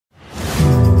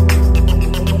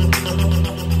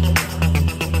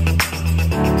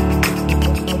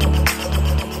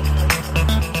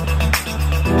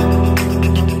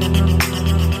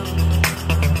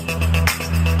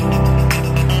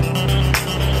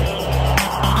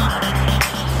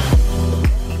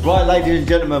Right, ladies and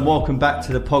gentlemen, welcome back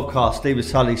to the podcast. Stephen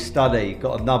Sully's Study.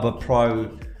 Got another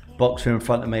pro boxer in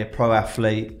front of me, a pro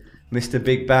athlete, Mr.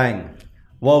 Big Bang.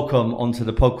 Welcome onto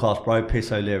the podcast, bro. Piss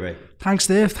O'Leary. Thanks,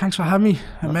 Dave. Thanks for having me.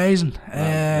 Amazing.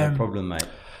 No problem, mate.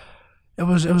 It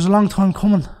was a long time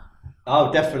coming.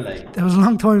 Oh, definitely. It was a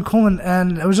long time coming,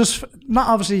 and it was just not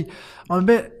obviously. I'm a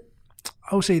bit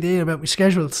OCD about my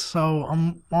schedules, so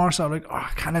I'm more so like, I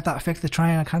can't let that affect the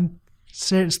train. I can't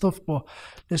certain stuff, but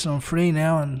listen, I'm free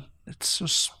now, and it's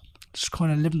just kind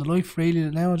of living the life really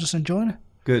now. I'm just enjoying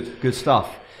it. Good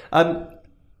stuff.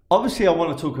 Obviously, I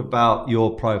want to talk about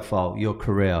your profile, your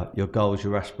career, your goals,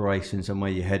 your aspirations, and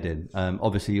where you're heading.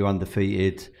 Obviously, you're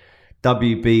undefeated,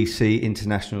 WBC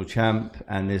international champ,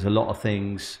 and there's a lot of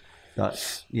things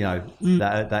that's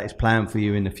that is planned for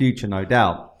you in the future, no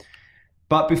doubt.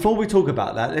 But before we talk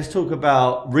about that, let's talk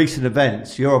about recent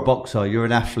events. You're a boxer, you're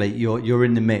an athlete, you're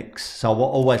in the mix. So I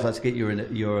always like to get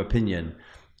your opinion.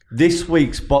 This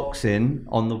week's boxing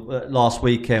on the last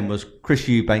weekend was Chris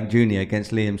Eubank Jr.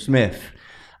 against Liam Smith.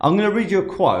 I'm going to read you a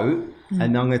quote,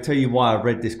 and I'm going to tell you why I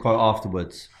read this quote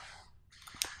afterwards.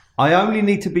 I only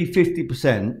need to be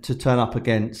 50% to turn up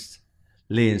against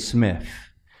Liam Smith.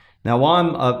 Now,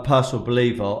 I'm a personal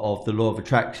believer of the law of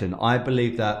attraction. I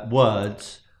believe that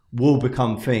words will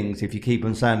become things if you keep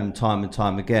on saying them time and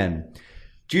time again.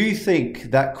 Do you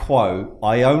think that quote,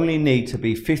 I only need to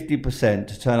be 50%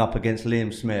 to turn up against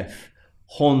Liam Smith,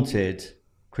 haunted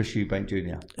Chris Eubank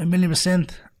Jr.?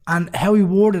 1,000,000%. And how he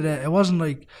worded it, it wasn't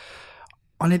like,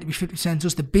 I need to be 50%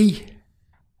 just to beat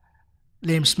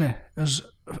Liam Smith. It's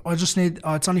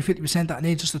only 50% that I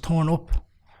need just to turn up.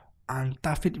 And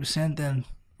that 50%, then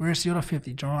where's the other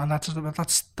 50? Do you know? And that's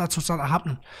what's not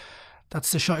happening.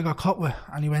 That's the shot he got caught with,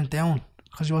 and he went down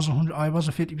because he wasn't 100. I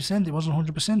wasn't 50%. He wasn't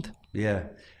 100%. Yeah,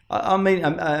 I mean,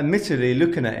 admittedly,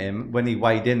 looking at him when he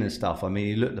weighed in and stuff, I mean,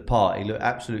 he looked the part. He looked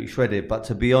absolutely shredded. But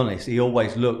to be honest, he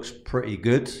always looks pretty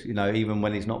good. You know, even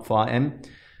when he's not fighting.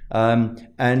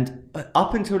 And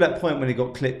up until that point when he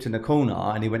got clipped in the corner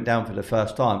and he went down for the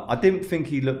first time, I didn't think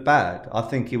he looked bad. I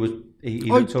think he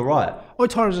looked all right. I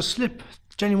thought it was a slip.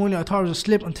 Genuinely, I thought it was a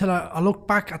slip until I looked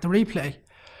back at the replay.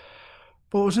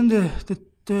 But it was in the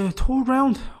third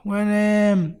round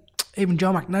when even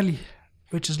John McNally,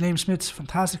 which is Liam Smith's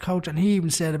fantastic coach, and he even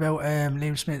said about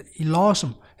Liam Smith, he lost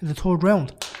him in the third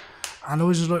round. And I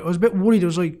was a bit worried. I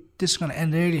was like, this is going to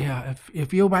end early here.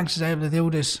 If Eubanks is able to do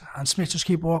this and Smith just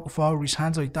keep walking forward with his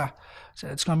hands like that, so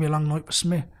it's going to be a long night for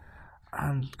Smith.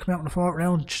 And come out in the fourth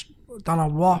round, don't know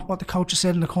what the coach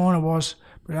said in the corner was,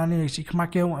 but anyways, he came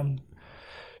back out and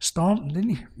stomped him,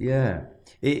 didn't he? Yeah.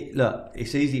 Look,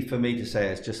 it's easy for me to say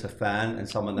as just a fan and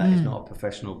someone that is not a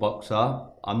professional boxer.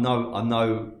 I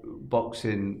know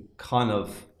boxing kind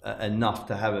of enough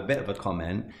to have a bit of a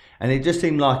comment, and it just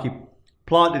seemed like he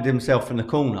planted himself in the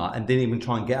corner and didn't even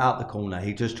try and get out the corner.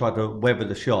 He just tried to weather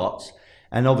the shots,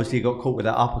 and obviously he got caught with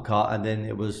that uppercut, and then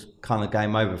it was kind of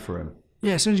game over for him.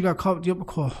 Yeah, as soon as he got caught with the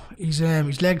uppercut, his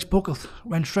legs buckled,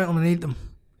 went straight underneath them,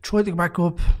 tried to get back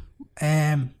up.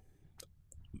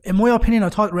 In my opinion, I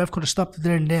thought the ref could have stopped it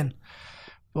there and then,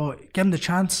 but gave him the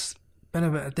chance,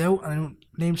 benefit of doubt, and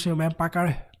Liam Smith went back at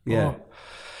it. Yeah, but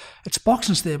it's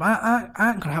boxing, Steve. It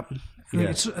ain't gonna happen.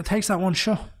 Yeah. It takes that one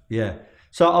shot. Yeah.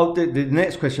 So the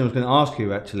next question I was going to ask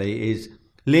you actually is,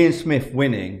 Liam Smith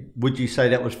winning, would you say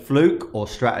that was fluke or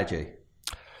strategy?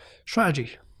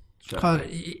 Strategy. Because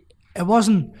it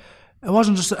wasn't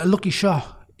just a lucky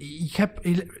shot. He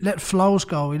let flows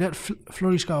go, he let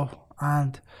flurries go,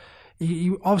 and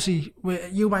he obviously,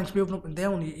 with Eubanks moving up and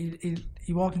down,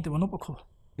 he walked into an uppercut.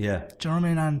 Yeah. Do you know what I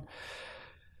mean? And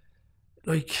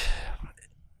like,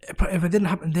 if it didn't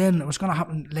happen then, it was going to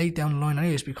happen late down the line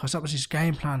anyways, because that was his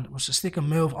game plan, was to stick and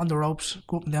move on the ropes,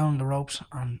 go up and down on the ropes,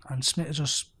 and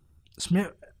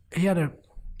Smith, he had a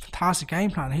fantastic game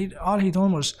plan. All he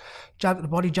done was jab at the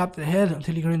body, jab to the head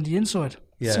until he got in the inside.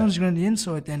 Yeah. As soon as he got in the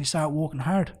inside, then he started working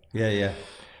hard. Yeah.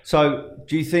 So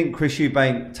do you think Chris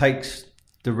Eubank takes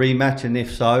the rematch, and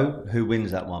if so, who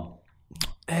wins that one?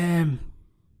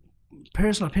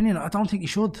 Personal opinion, I don't think he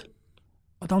should.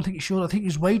 I think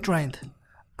he's weight trained,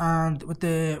 and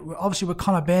obviously with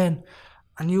Conor Benn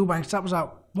and Eubanks, that was at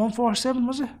 147,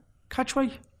 was it? Catch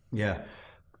weight. Yeah.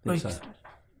 Like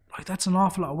that's an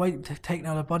awful lot of weight taken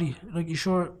out of the body. Like, you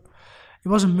sure he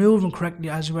wasn't moving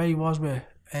correctly as where he was with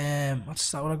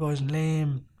what's that other guy's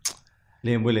name?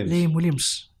 Liam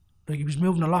Williams. Like, he was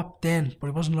moving a lot then, but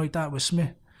it wasn't like that with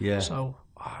Smith. Yeah. So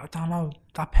I don't know,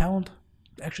 that pound,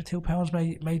 the extra 2 pounds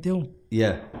may do.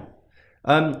 Yeah.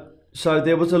 So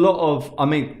there was a lot of, I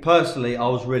mean, personally, I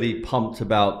was really pumped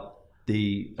about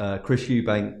the Chris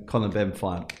Eubank Conor Benn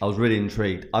fight. I was really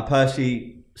intrigued. I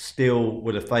personally still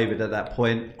would have favoured at that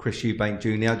point Chris Eubank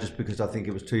Jr. just because I think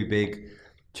it was too big,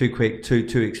 too quick,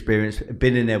 too experienced.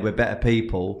 Been in there with better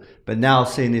people, but now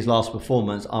seeing his last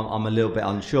performance, I'm a little bit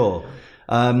unsure.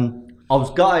 I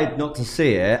was gutted not to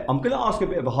see it. I'm going to ask a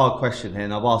bit of a hard question here,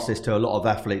 and I've asked this to a lot of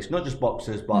athletes, not just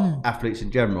boxers, but athletes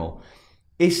in general.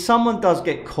 If someone does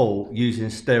get caught using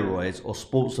steroids or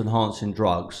sports enhancing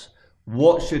drugs,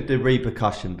 what should the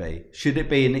repercussion be? Should it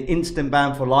be an instant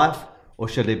ban for life, or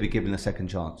should they be given a second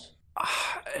chance?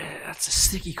 That's a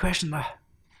sticky question.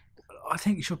 I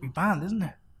think it should be banned, isn't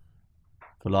it?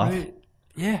 For life? Maybe,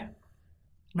 yeah,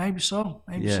 maybe so.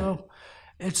 Maybe so.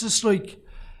 It's just like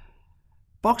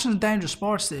boxing is a dangerous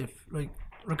sport, Steve. Like,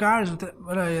 regardless of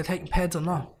whether you're taking peds or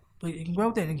not, like you can go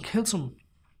out there and kill some.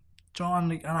 John,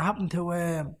 like, and I happened to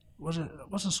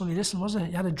wasn't Sonny Liston, was it?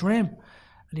 He had a dream,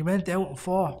 and he went out and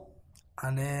fought,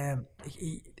 and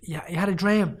he had a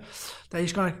dream that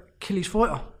he's gonna kill his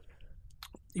fighter.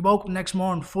 He woke up the next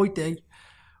morning, fight day,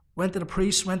 went to the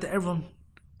priest, went to everyone.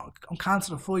 I'm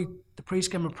cancelling the fight. The priest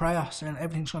gave him a prayer saying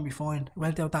everything's gonna be fine. He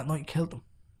went out that night and killed him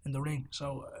in the ring.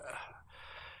 So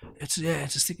it's a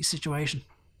sticky situation.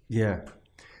 Yeah.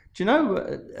 Do you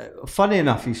know? Funny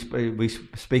enough, we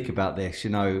speak about this,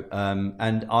 and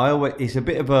it's a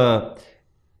bit of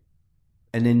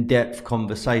an in-depth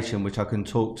conversation which I can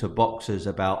talk to boxers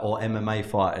about or MMA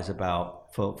fighters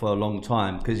about for a long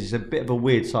time, because it's a bit of a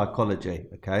weird psychology.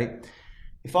 Okay,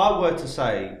 if I were to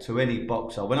say to any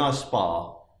boxer when I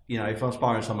spar, if I'm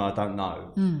sparring someone I don't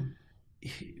know,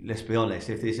 let's be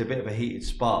honest, if it's a bit of a heated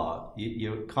spar,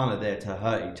 you're kind of there to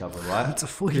hurt each other, right? It's a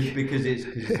fight. Because it's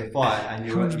a fight, and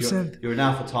you're an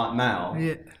alpha type male,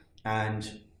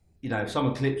 and if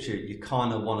someone clips you, you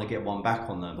kind of want to get one back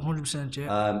on them. 100%,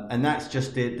 yeah. And that's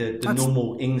just the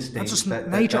normal instinct. That's just that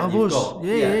nature of us. Got.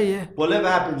 Yeah. Whatever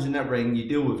happens in that ring, you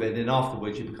deal with it, and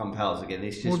afterwards you become pals again.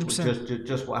 It's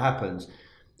just what happens.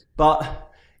 But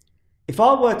if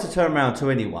I were to turn around to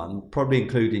anyone, probably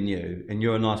including you, and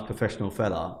you're a nice professional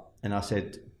fella, and I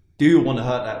said, do you want to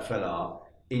hurt that fella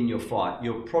in your fight?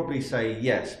 You'll probably say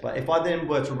yes. But if I then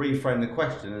were to reframe the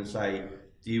question and say,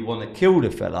 do you want to kill the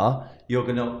fella? You're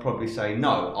going to probably say,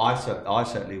 no, I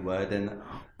certainly would. And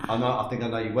I think I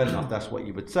know you well enough, that's what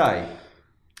you would say.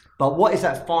 But what is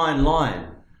that fine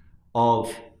line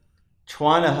of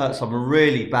trying to hurt someone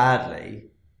really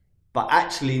badly, but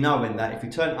actually knowing that if you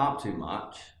turn it up too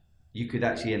much, you could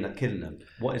actually end up killing them?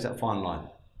 What is that fine line?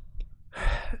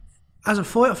 As a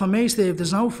fighter, for me, Steve,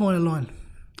 there's no fine line.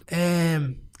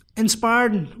 In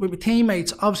sparring with my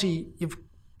teammates, obviously you've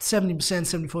 70%,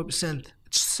 75%.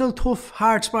 It's still tough,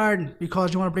 hard sparring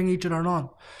because you want to bring each other on.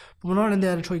 But we're not in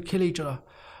there to try to kill each other.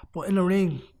 But in the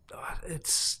ring,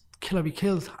 it's kill or be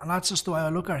killed, and that's just the way I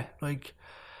look at it. Like,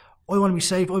 I want to be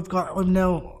safe.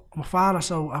 I'm a father,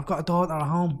 so I've got a daughter at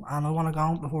home, and I want to go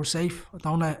home before safe. I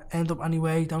don't want to end up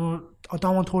anyway. I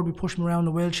don't want her to be pushing me around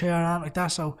the wheelchair and anything like that.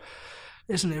 So,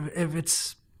 listen, if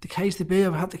it's the case to be,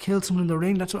 if I have to kill someone in the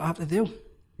ring, that's what I have to do.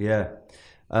 Yeah.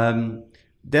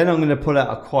 Then I'm going to pull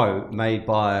out a quote made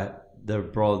by the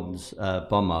bronze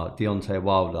bomber, Deontay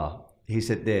Wilder. He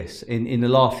said this, in the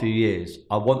last few years,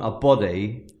 I want a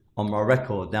body on my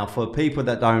record. Now, for people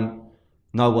that don't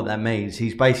know what that means,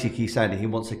 he's basically saying that he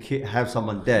wants to have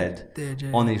someone dead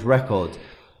on his record.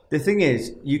 The thing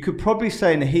is, you could probably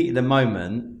say in the heat of the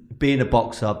moment, being a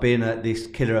boxer, being this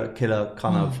killer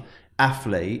kind of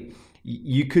athlete,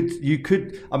 you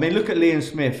could. I mean, look at Liam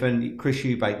Smith and Chris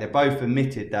Eubank. They both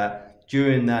admitted that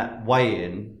during that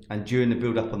weigh-in and during the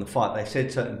build-up on the fight, they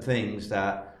said certain things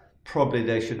that probably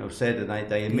they shouldn't have said, and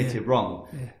they admitted wrong.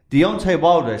 Yeah. Deontay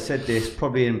Wilder said this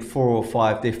probably in 4 or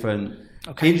 5 different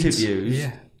interviews,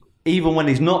 even when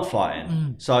he's not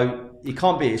fighting. So he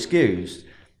can't be excused.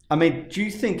 I mean, do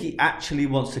you think he actually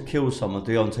wants to kill someone,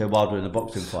 Deontay Wilder, in a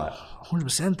boxing fight?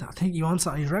 100%. I think he wants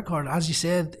that on his record. As you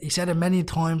said, he said it many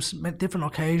times, different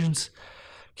occasions.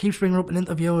 Keeps bringing up in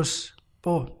interviews,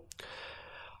 but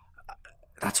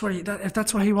that's what if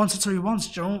that's what he wants, it's what he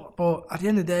wants, you know. But at the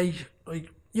end of the day, like,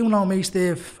 you know me,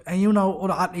 Steve, and you know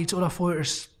other athletes, other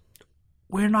fighters,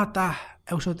 we're not that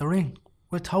outside the ring.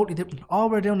 We're totally different. All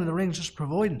we're doing in the ring is just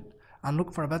providing and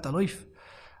looking for a better life.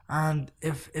 And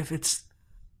if it's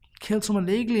killed someone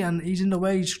legally and he's in the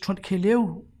way, he's trying to kill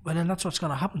you, well then that's what's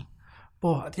going to happen.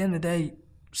 But at the end of the day,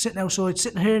 sitting outside,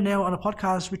 sitting here now on a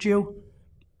podcast with you,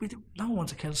 no one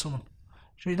wants to kill someone.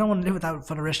 So you don't want to live with that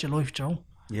for the rest of your life, Joe.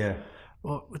 Yeah.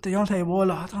 But with Deontay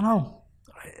Wilder, I don't know.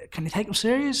 Can you take him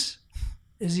serious?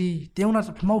 Is he doing that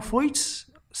to promote fights,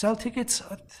 sell tickets?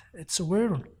 It's a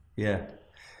weird one. Yeah.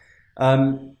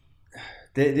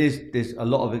 There's a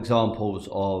lot of examples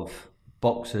of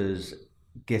boxers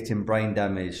getting brain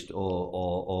damaged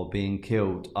or being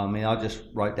killed. I mean, I just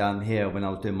wrote down here when I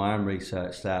was doing my own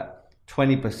research that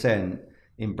 20%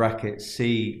 in brackets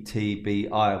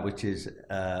CTBI, which is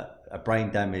a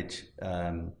brain damage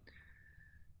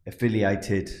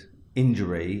affiliated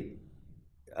injury,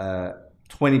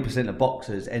 20% of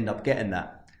boxers end up getting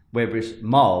that, whether it's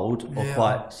mild or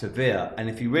quite severe. And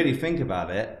if you really think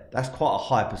about it, that's quite a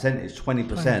high percentage,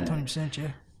 20%. 20%, yeah.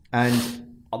 And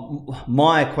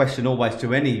my question always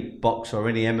to any boxer or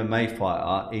any MMA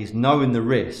fighter is, knowing the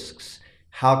risks,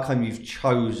 how come you've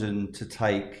chosen to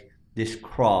take this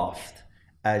craft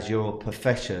as your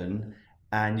profession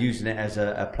and using it as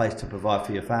a place to provide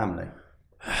for your family?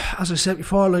 As I said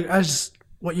before, like as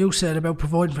what you said about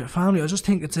providing for your family, I just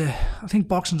think I think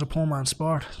boxing's a poor man's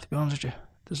sport, to be honest with you.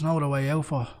 There's no other way out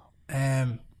for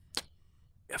it.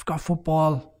 You've got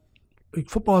football. Like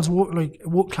football's like a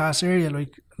world class area.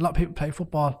 Like a lot of people play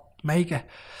football, make it.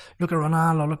 Look at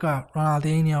Ronaldo, look at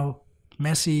Ronaldinho,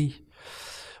 Messi,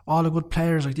 all the good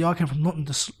players. Like they all came from nothing,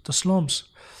 the slums.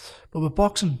 But with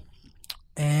boxing,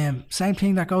 same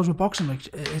thing that goes with boxing. Like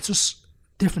it's just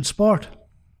different sport.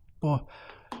 But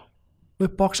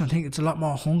with boxing, I think it's a lot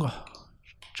more hunger.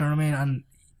 Do you know what I mean? And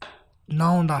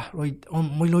knowing that, right,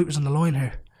 my life is on the line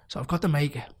here, so I've got to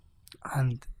make it.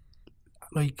 And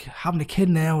like having a kid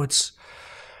now, it's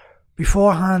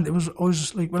beforehand. I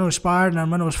was like when I was sparring and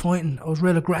when I was fighting, I was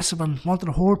real aggressive and wanted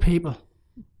to hurt people.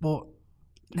 But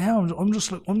now I'm just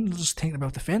thinking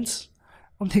about defence.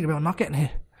 I'm thinking about not getting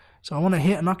hit. So I want to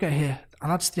hit and not get hit,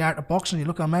 and that's the art of boxing. You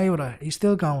look at Mayweather, he's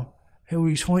still going. Who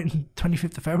he's fighting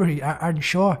 25th of February, aren't you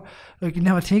sure? Like you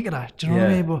never think of that. Do you know what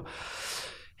I mean? But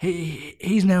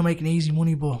he's now making easy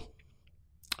money. But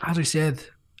as I said,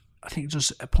 I think it's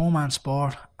just a poor man's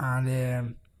sport,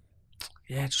 and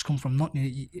it just comes from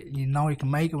nothing. You know you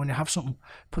can make it when you have something.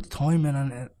 Put the time in,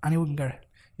 and anyone can get it.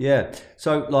 Yeah.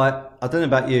 So, like, I don't know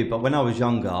about you, but when I was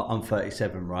younger, I'm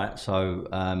 37, right? So,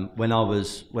 when I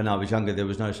was younger, there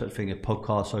was no such thing as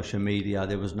podcast, social media.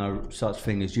 There was no such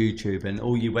thing as YouTube, and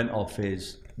all you went off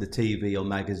is the TV or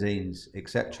magazines,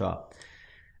 etc.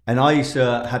 And I used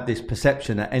to have this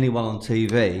perception that anyone on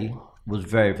TV was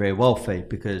very, very wealthy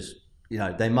because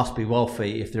they must be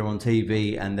wealthy if they're on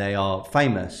TV and they are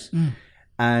famous.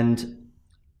 And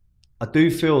I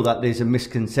do feel that there's a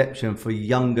misconception for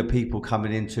younger people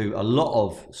coming into a lot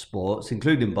of sports,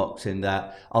 including boxing,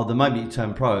 that, the moment you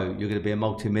turn pro, you're going to be a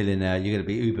multi-millionaire, you're going to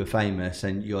be uber famous,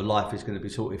 and your life is going to be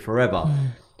sorted forever.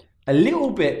 A little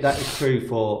bit that is true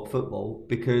for football,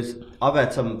 because I've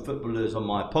had some footballers on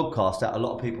my podcast that a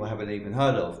lot of people haven't even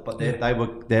heard of, but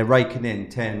they're raking in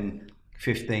 10,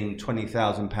 15,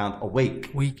 20,000 pounds a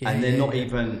week, and they're not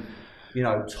even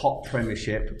top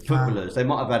Premiership footballers. They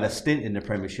might have had a stint in the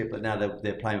Premiership, but now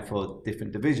they're playing for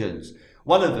different divisions.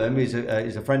 One of them is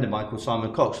a friend of mine called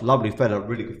Simon Cox, lovely fella,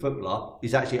 really good footballer.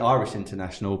 He's actually Irish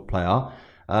international player,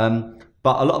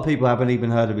 but a lot of people haven't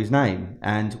even heard of his name.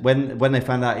 And when they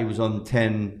found out he was on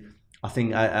 10, I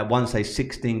think at one say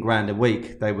 16 grand a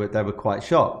week, they were quite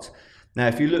shocked. Now,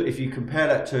 if you compare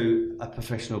that to a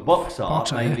professional boxer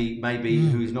maybe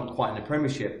who's not quite in the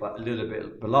Premiership but a little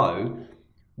bit below.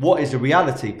 What is the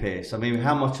reality, Pierce? I mean,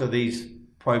 how much are these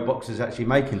pro boxers actually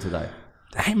making today?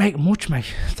 They ain't making much,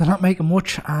 mate. They're not making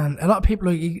much, and a lot of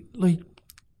people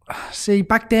see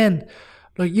back then,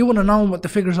 like you wouldn't have known what the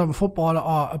figures of a footballer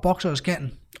or a boxer is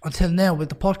getting until now with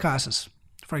the podcasts,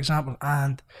 for example.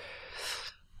 And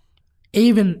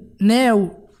even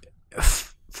now,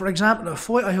 for example, a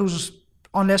fighter who's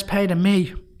on less pay than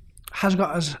me has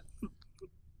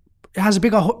a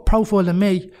bigger profile than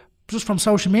me just from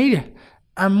social media.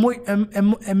 And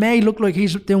it may look like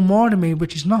he's doing more than me,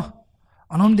 which he's not.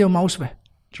 And I'm doing most of it.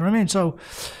 Do you know what I mean? So,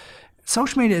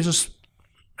 social media is just,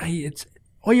 I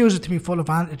use it to my full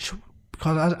advantage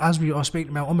because as we are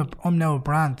speaking about, I'm now a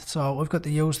brand. So, I've got to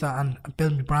use that and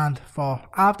build my brand for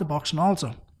after boxing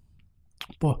also.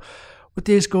 But with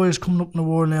these guys coming up in the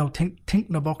world now,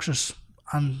 thinking of boxers,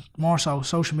 and more so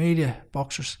social media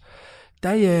boxers,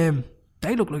 they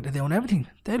look like they're doing everything.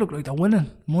 They look like they're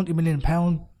winning multi-million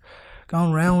pound,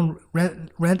 going around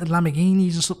renting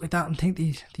Lamborghinis and stuff like that, and think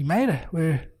they made it.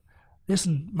 Where,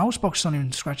 listen, most boxers don't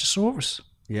even scratch the surface.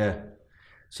 Yeah.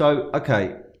 So,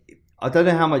 okay, I don't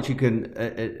know how much you can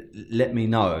let me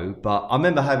know, but I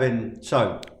remember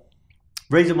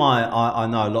reason why I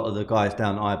know a lot of the guys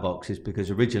down iBox is because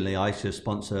originally I used to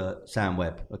sponsor Sam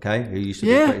Webb, okay, who used to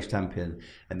be British champion,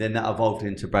 and then that evolved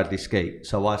into Bradley Skeet.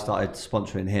 So I started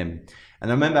sponsoring him. And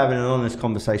I remember having an honest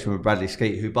conversation with Bradley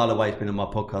Skeet, who, by the way, has been on my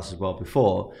podcast as well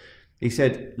before. He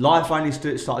said, life only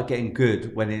started getting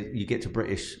good when you get to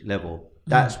British level.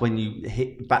 That's when you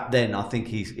hit. Back then, I think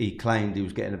he claimed he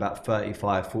was getting about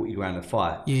 35, 40 grand a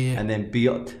fight. Yeah. And then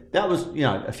beyond that was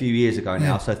a few years ago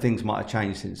now, so things might have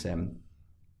changed since then.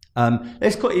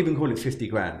 Let's even call it 50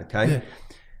 grand, okay? Yeah.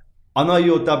 I know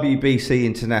you're WBC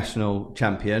international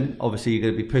champion. Obviously, you're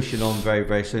going to be pushing on very,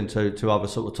 very soon to other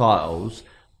sort of titles.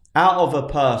 Out of a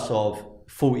purse of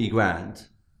 40 grand,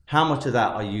 how much of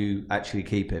that are you actually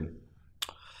keeping?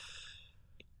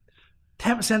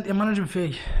 10% your management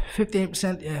fee,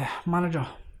 15% your manager,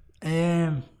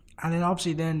 and then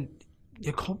obviously then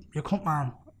your cup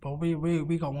man. But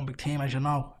we got one big team, as you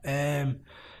know. Yeah,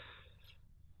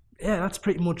 that's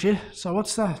pretty much it. So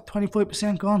what's that?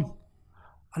 25% gone,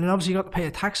 and then obviously you got to pay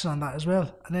a tax on that as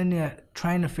well, and then your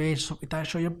trainer fees, stuff like that.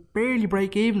 So you barely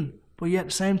break even, but yet at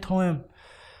the same time,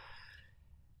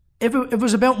 if it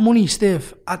was about money,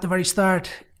 Steve, at the very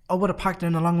start, I would have packed it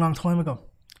in a long, long time ago.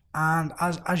 And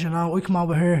as you know, I come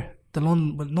over here to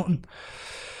London with nothing,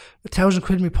 £1,000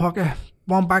 in my pocket,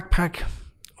 one backpack.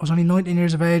 I was only 19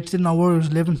 years of age, didn't know where I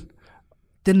was living,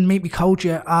 didn't meet my coach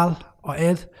yet, Al or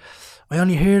Ed. I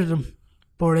only heard of them,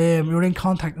 but we were in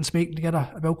contact and speaking together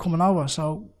about coming over.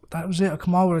 So that was it. I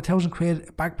come over with £1,000,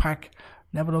 a backpack,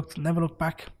 never looked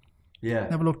back. Yeah.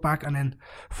 Never looked back, and then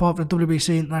fought for the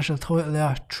WBC international title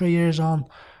there. 3 years on,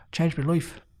 changed my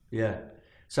life. Yeah.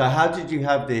 So how did you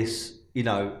have this,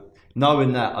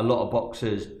 knowing that a lot of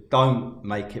boxers don't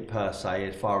make it per se,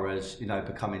 as far as,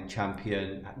 becoming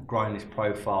champion, growing his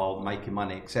profile, making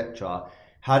money, etc.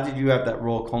 How did you have that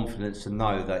raw confidence to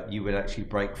know that you would actually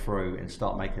break through and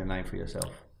start making a name for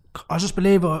yourself? I just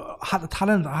believe I had the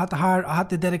talent, I had the heart, I had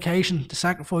the dedication, the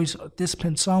sacrifice,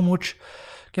 discipline so much,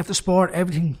 give the sport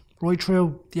everything right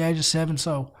through the age of 7.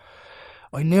 So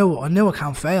I knew I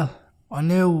can't fail. I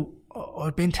knew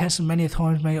I'd been tested many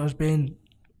times, mate. I was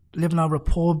living over a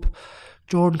pub,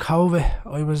 Jordan Covey.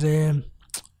 I was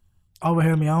over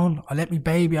here on my own. I let my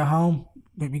baby at home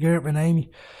with my girlfriend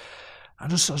Amy. I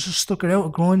just stuck it out, I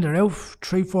grinded her out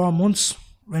 3-4 months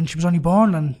when she was only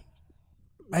born, and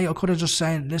mate, I could have just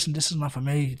said, listen, this is not for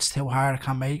me, it's too hard, I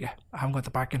can't make it, I haven't got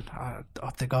the backing, I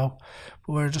have to go.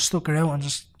 But I just stuck it out and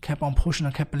just kept on pushing,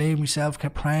 I kept believing myself,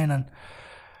 kept praying, and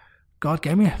God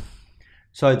gave me it.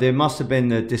 So there must have been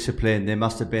the discipline, there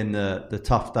must have been the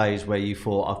tough days where you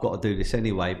thought, I've got to do this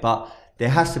anyway, but there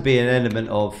has to be an element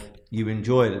of you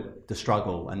enjoy the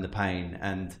struggle and the pain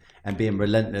and being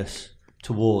relentless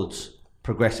towards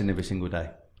progressing every single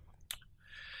day.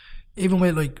 Even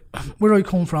with where I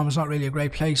come from, it's not really a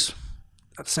great place.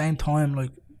 At the same time,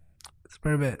 it's a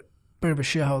bit of a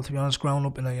shithole, to be honest. Growing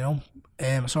up in it,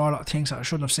 I saw a lot of things that I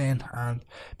shouldn't have seen, and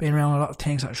being around a lot of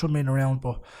things that I shouldn't have been around.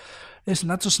 But listen,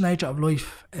 that's just the nature of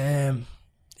life. You can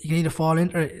either fall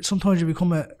into it. Sometimes you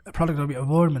become a product of your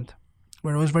environment.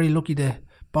 Where I was very lucky, the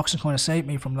boxing kind of saved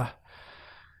me from that.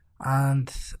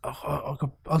 And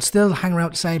I'll still hang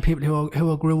around the same people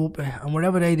who I grew up with, and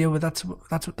whatever they do, that's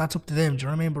up to them. Do you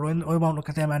know what I mean? But I won't look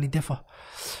at them any different.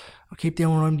 I'll keep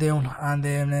doing what I'm doing, and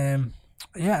then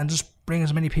and just bring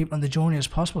as many people on the journey as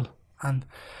possible. And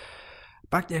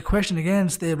back to your question again,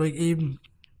 Steve, even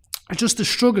it's just the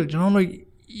struggle. You know,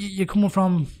 you're coming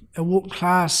from a working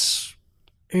class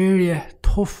area,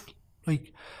 tough.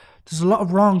 There's a lot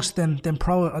of wrongs than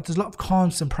pros. There's a lot of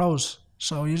cons than pros.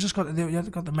 So you just got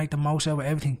to make the most out of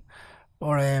everything.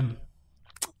 But I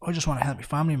just want to help my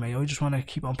family, mate. I just want to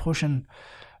keep on pushing,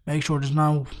 make sure there's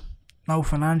no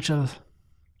financial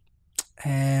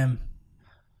help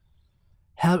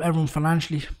everyone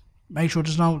financially. Make sure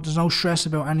there's no stress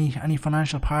about any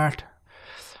financial part.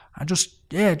 And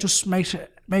just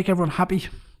make everyone happy.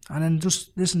 And then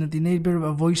just listen, if they need a bit of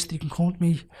advice, they can come to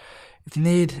me. If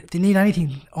they need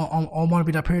anything, I want to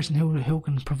be that person who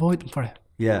can provide them for it.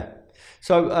 Yeah.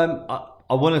 So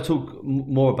I want to talk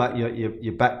more about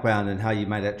your background and how you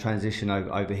made that transition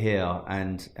over here,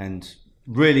 and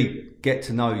really get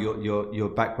to know your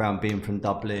background, being from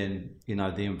Dublin,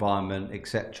 the environment,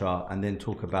 etc., and then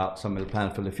talk about some of the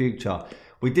plans for the future.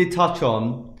 We did touch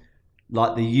on the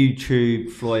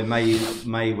YouTube Floyd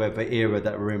Mayweather era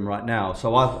that we're in right now.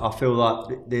 So I feel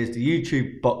like there's the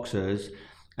YouTube boxers,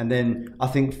 and then I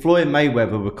think Floyd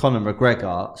Mayweather with Conor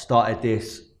McGregor started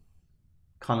this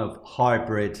kind of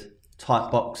hybrid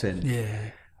type boxing. Yeah.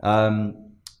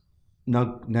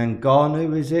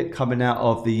 Ngannou, is it, coming out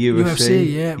of the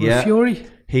UFC? With Fury.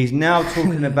 He's now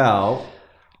talking about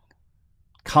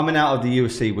coming out of the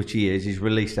UFC, which he is. He's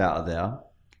released out of there.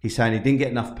 He's saying he didn't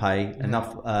get enough pay,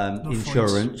 enough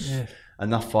insurance,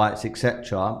 enough fights,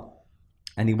 etc.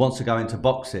 And he wants to go into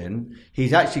boxing.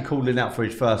 He's actually calling out for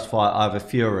his first fight, either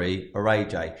Fury or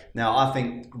AJ. Now, I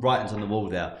think writing's on the wall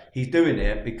there. He's doing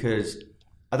it because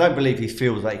I don't believe he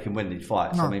feels like he can win these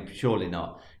fights. No. I mean, surely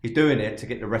not. He's doing it to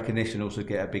get the recognition, also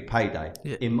get a big payday.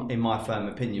 Yeah. In my firm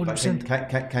opinion, 100%.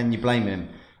 but can you blame him?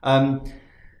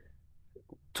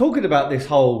 Talking about this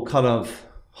whole kind of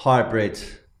hybrid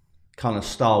kind of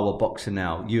style of boxing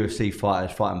now, UFC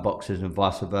fighters fighting boxers and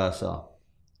vice versa.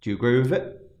 Do you agree with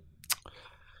it?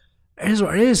 It is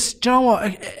what it is. Do you know what?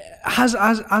 It has,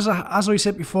 as I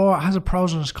said before, it has its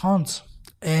pros and its cons.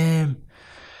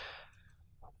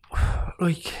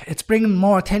 Like, it's bringing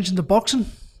more attention to boxing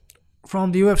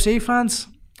from the UFC fans,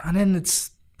 and then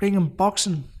it's bringing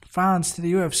boxing fans to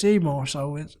the UFC more.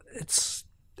 So it's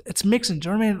mixing. Do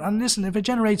you know what I mean? And listen, if it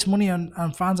generates money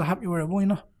and fans are happy with it, why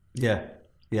not? Yeah.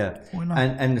 Why not?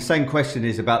 And the same question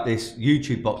is about this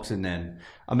YouTube boxing then.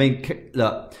 I mean,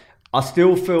 look, I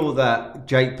still feel that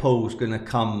Jake Paul's going to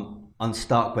come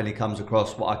unstuck when he comes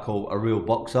across what I call a real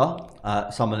boxer,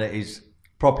 someone that is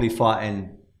properly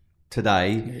fighting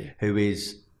today, who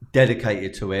is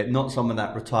dedicated to it, not someone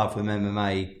that retired from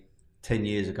MMA 10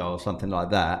 years ago or something like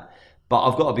that. But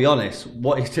I've got to be honest,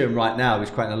 what he's doing right now is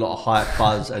creating a lot of hype,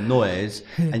 buzz and noise,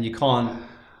 and you can't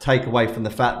take away from the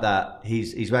fact that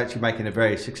he's actually making a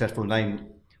very successful name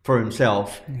for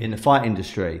himself in the fight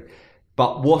industry.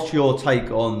 But what's your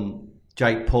take on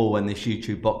Jake Paul and this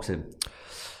YouTube boxing?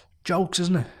 Jokes,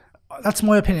 isn't it? That's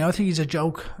my opinion. I think he's a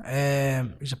joke.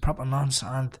 He's a proper nonce,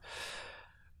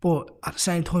 but at the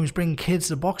same time, he's bringing kids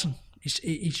to boxing.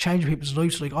 He's changing people's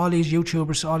lives. Like all these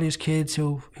YouTubers, all these kids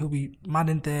who be mad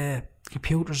into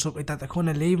computers and stuff like that, they're kind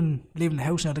of leaving the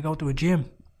house now to go to a gym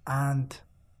and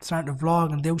starting to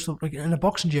vlog and do stuff like in a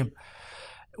boxing gym.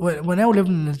 We're now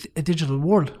living in a digital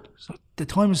world, so the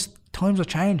times have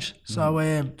changed.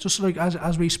 So just like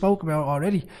as we spoke about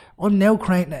already, I'm now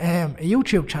creating a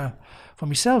YouTube channel for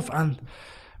myself, and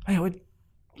I was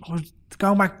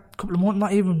going back a couple of months,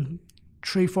 not even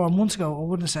 3-4 months ago, I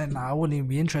wouldn't have said, I wouldn't even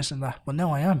be interested in that, but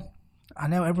now I am.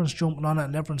 And now everyone's jumping on it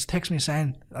and everyone's texting me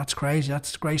saying, that's crazy,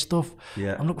 that's great stuff.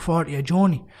 Yeah. I'm looking forward to your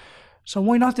journey. So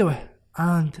why not do it?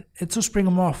 And it's just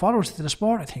bringing more followers to the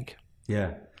sport, I think.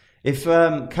 Yeah. If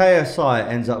KSI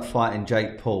ends up fighting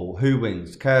Jake Paul, who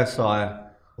wins, KSI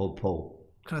or Paul?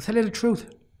 Can I tell you the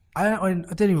truth? I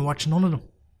didn't even watch none of them.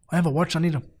 I never watched any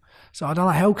of them. So I don't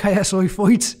know how KSI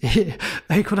fights. He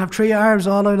could have 3 arms,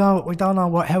 all I know. We don't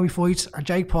know how he fights. And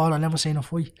Jake Paul, I've never seen him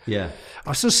fight. Yeah. I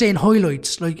was just seeing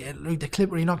highlights, like the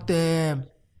clip where he knocked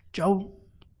Joe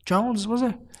Jones, was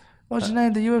it? What's his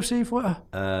name, the UFC fighter?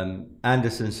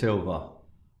 Anderson Silva.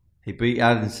 He beat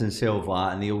Anderson Silva,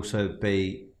 and he also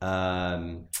beat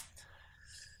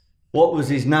what was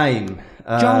his name?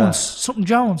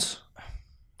 Jones.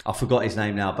 I forgot his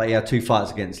name now, but he had 2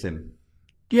 fights against him.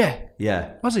 Yeah.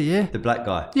 Was it? Yeah. The black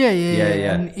guy. Yeah.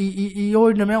 And he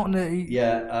ordered him out,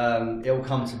 and it'll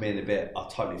come to me in a bit. I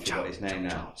totally forgot his name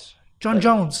now. John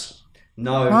Jones.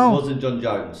 No, it wasn't John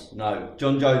Jones. No,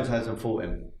 John Jones hasn't fought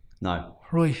him. No.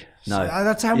 Right. No. So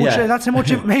that's how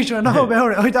much information I know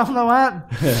about it. I don't know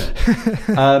what.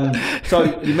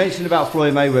 So you mentioned about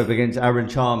Floyd Mayweather against Aaron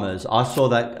Chalmers. I saw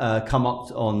that come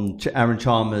up on Aaron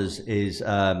Chalmers'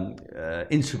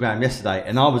 Instagram yesterday,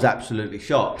 and I was absolutely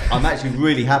shocked. I'm actually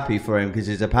really happy for him because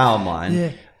he's a pal of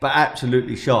mine, but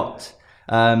absolutely shocked.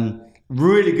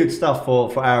 Really good stuff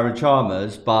for Aaron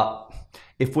Chalmers, but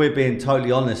if we're being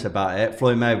totally honest about it,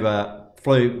 Floyd Mayweather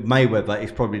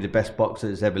is probably the best boxer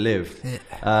that's ever lived.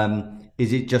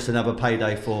 Is it just another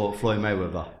payday for Floyd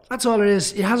Mayweather? That's all it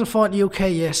is. He hasn't fought in the UK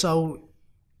yet, so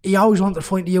he always wanted to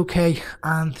fight in the UK.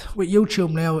 And with YouTube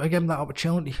now, I gave him that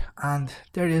opportunity. And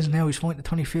there it is now. He's fighting the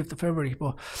 25th of February.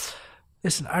 But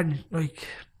listen,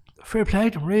 fair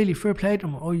play to him, really. Fair play to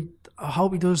him. I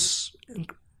hope he does.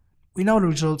 We know the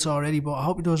results already, but I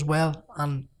hope he does well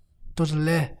and doesn't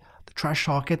let the trash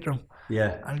talk get to him.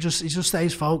 Yeah. And he just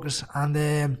stays focused. And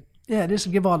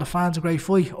listen, give all the fans a great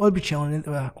fight. I'll be tuning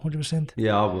into it 100%.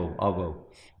 Yeah, I will.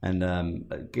 And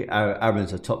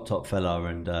Aaron's a top fella,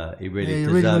 and he really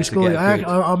deserves really nice to guy. get good.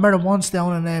 I met him once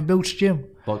down in Boots Gym.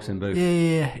 Boxing booth.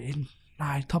 Yeah.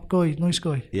 Top guy, nice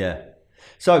guy. Yeah.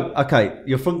 So, okay,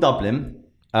 you're from Dublin.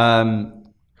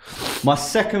 My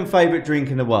second favourite drink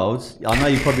in the world, I know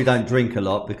you probably don't drink a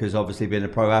lot because obviously being a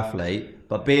pro athlete,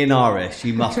 but being Irish,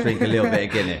 you must drink a little bit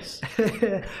of Guinness.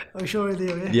 I'm sure I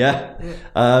do, Yeah?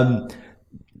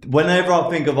 Whenever I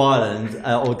think of Ireland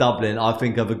or Dublin, I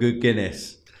think of a good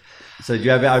Guinness. So do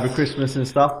you have it over Christmas and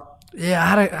stuff? Yeah,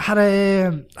 I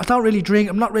don't really drink.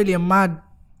 I'm not really a mad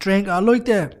drinker. I like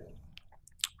to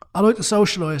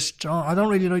socialise. I don't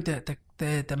really like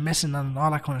the missing and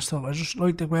all that kind of stuff. I just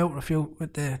like to go out with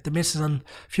the missus and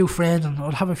a few friends, and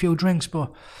I'd have a few drinks,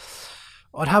 but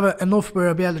I'd have enough where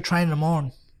I'd be able to train in the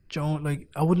morning.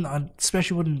 I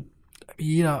especially wouldn't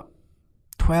either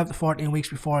 12 to 14 weeks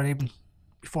before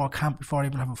camp, before I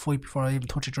even have a fight, before I even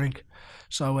touch a drink.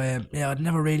 So yeah, I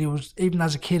never really was, even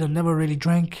as a kid, I never really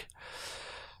drank.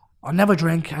 I never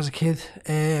drank as a kid,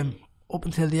 up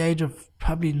until the age of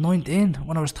probably 19,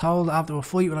 when I was told after a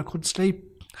fight when I couldn't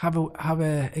sleep, have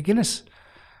a Guinness,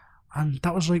 and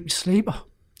that was like my sleeper.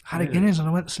 I had a Guinness and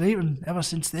I went to sleep, and ever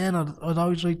since then I'd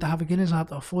always like to have a Guinness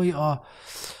after a fight, or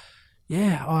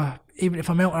even if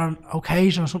I'm out on an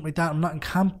occasion or something like that, I'm not in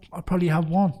camp, I'd probably have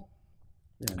one.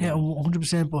 Yeah,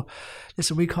 100%. But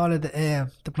listen, we call it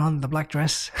the blonde in the black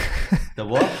dress. The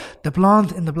what? The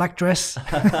blonde in the black dress.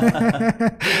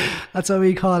 That's what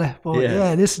we call it. But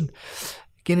yeah, listen,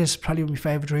 Guinness is probably my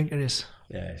favourite drink. It is.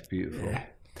 Yeah, it's beautiful.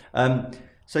 Yeah.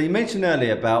 So you mentioned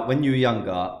earlier about when you were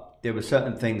younger, there were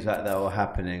certain things that were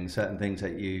happening, certain things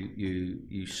that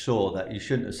you saw that you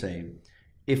shouldn't have seen.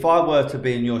 If I were to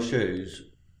be in your shoes,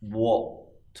 what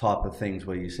type of things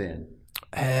were you seeing?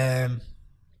 I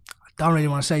don't really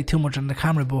want to say too much on the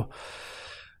camera, but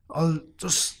I'll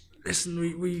just listen.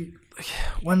 We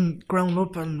when growing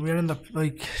up and we were in the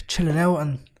like chilling out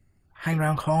and hanging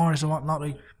around corners and whatnot,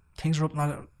 like things are up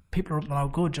now, people are up now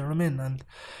good, do you know what I mean? And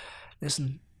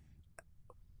listen,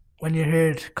 when you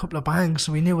heard a couple of bangs,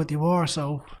 we knew what they were,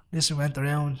 so listen, went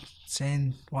around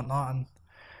saying whatnot, and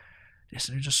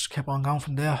listen, we just kept on going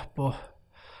from there. But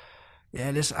yeah,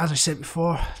 listen, as I said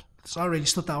before, it's not really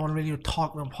stuff that I want to really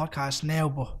talk about on podcasts now,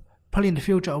 but probably in the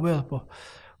future I will. But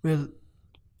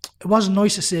it wasn't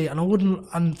nice to see, and I wouldn't.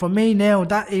 And for me now,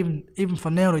 that even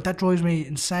for now, like that drives me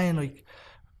insane. Like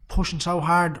pushing so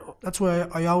hard. That's why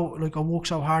I work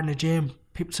so hard in the gym.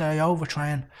 People say I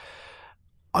overtrain.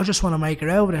 I just want to make it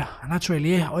out of there, and that's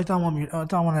really it. I don't want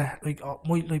to like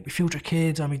my future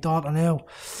kids or my daughter now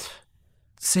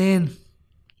saying,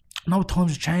 no,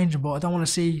 times are changing, but I don't want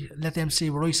to let them see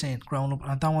what I seen growing up,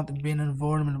 and I don't want them to be in an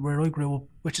environment where I grew up,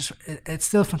 which is, it's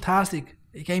still fantastic.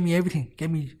 It gave me everything. It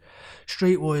gave me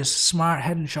streetwise, smart,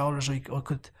 head and shoulders. Like I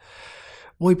could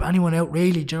wipe anyone out,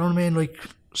 really. Do you know what I mean? Like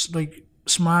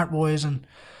smart wise, and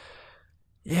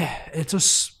yeah,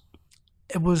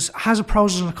 has a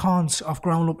pros and a cons of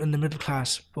growing up in the middle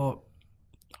class, but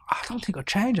I don't think I'd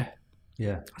change it.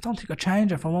 Yeah, I don't think I'd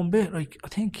change it for one bit. Like I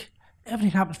think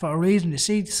everything happens for a reason. You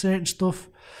see certain stuff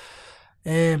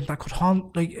that could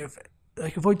haunt. Like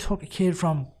if I took a kid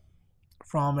from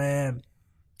a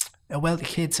wealthy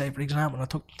kid, say for example, and I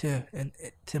took them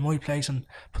to my place and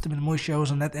put them in my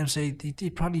shows and let them say they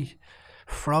probably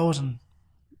froze and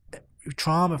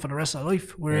trauma for the rest of their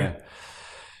life. Where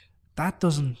that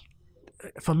doesn't.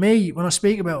 For me, when I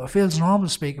speak about it, it feels normal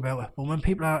to speak about it. But when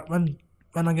people are when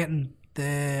I'm getting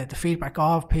the feedback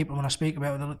of people when I speak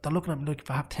about it, they're looking at me like if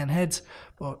I have 10 heads.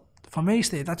 But for me,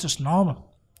 Steve, that's just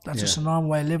normal. That's just a normal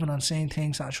way of living and seeing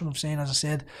things that I shouldn't have seen, as I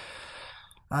said,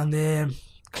 and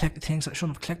collected things that I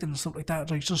shouldn't have collected and stuff like that.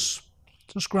 Like just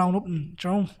growing up and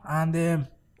and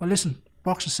well, listen,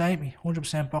 boxing saved me,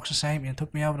 100%. Boxing saved me and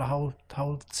took me out of the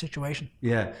whole situation.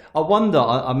 Yeah, I wonder.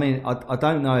 I mean, I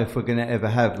don't know if we're going to ever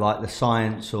have like the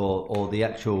science or the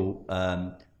actual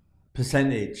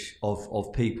percentage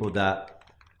of people that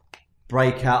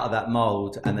break out of that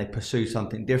mold and they pursue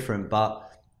something different. But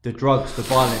the drugs, the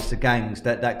violence, the gangs,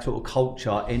 that sort of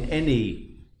culture in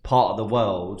any part of the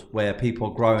world where people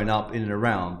are growing up in and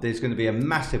around, there's going to be a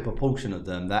massive proportion of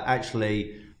them that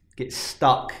actually get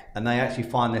stuck and they actually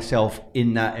find themselves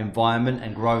in that environment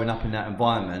and growing up in that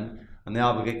environment, and they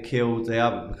either get killed, they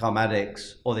either become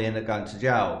addicts, or they end up going to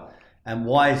jail. And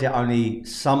why is it only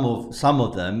some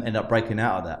of them end up breaking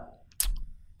out of that?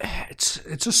 It's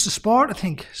just the sport, I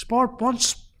think. Sport,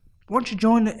 once you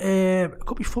join, it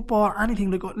could be football or anything.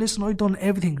 Like, listen, I've done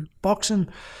everything: boxing,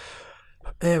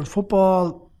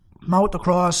 football,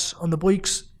 motocross, on the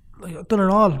bikes. Like, I've done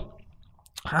it all.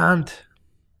 And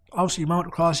obviously,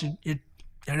 motocross, you're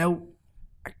out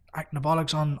acting the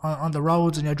bollocks on the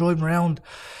roads, and you're driving around.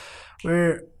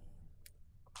 Where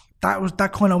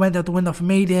that kind of went out the window for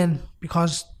me then,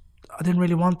 because I didn't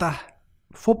really want that.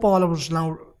 Football,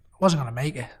 wasn't going to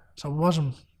make it, so it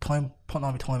wasn't putting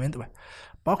all my time into it.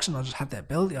 Boxing, I just had the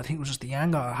ability. I think it was just the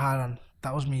anger I had, and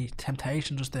that was my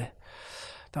temptation, that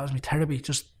was my therapy,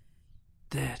 just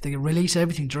to release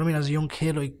everything. Do you know what I mean? As a young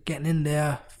kid, like getting in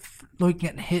there, like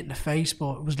getting hit in the face,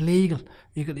 but it was legal.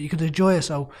 You could enjoy it.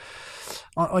 So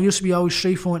I used to be always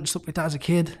street fighting and stuff like that as a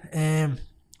kid. I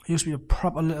used to be a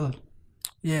proper little,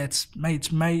 it's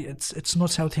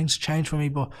nuts how things change for me,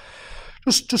 but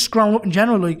just growing up in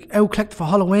general, like out collecting for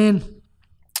Halloween,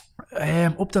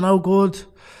 up to no good,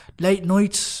 late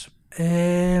nights,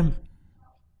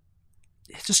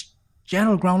 just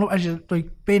general growing up, as you like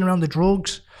being around the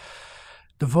drugs,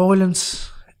 the violence,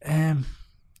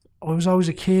 I was always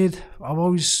a kid.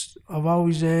 I've seen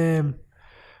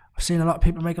a lot of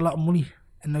people make a lot of money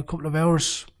in a couple of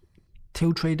hours,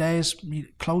 2-3 days.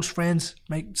 Meet close friends,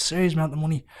 make serious amount of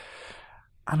money,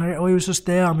 and I was just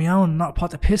there on my own, not a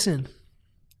pot to piss in,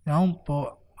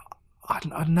 But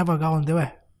I'd never go and do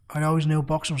it. I always knew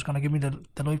boxing was going to give me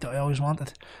the life that I always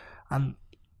wanted, and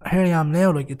here I am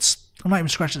now. Like, I'm not even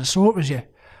scratching the surface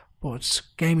yet, but it's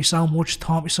gave me so much,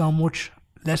 taught me so much,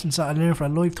 lessons that I learned for a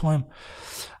lifetime,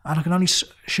 and I can only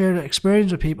share the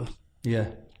experience with people. Yeah.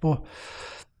 But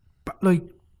like,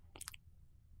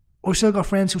 I still got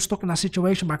friends who are stuck in that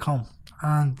situation back home,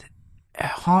 and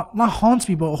it not haunts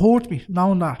me, but it hurts me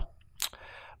knowing that,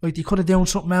 like, they could have done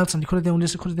something else, and they could have done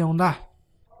this, they could have done that.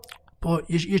 But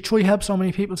you try to help so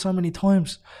many people so many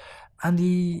times, and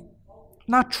they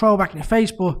not throw back in your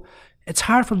face, but it's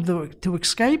hard for them to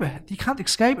escape it. You can't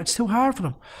escape it. It's too hard for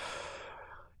them.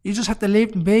 You just have to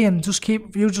leave them be and just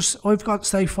I've got to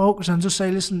stay focused and just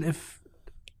say, listen, if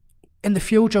in the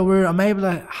future where I'm able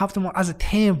to have them as a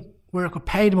team, where I could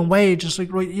pay them a wage, it's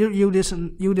like, right, you this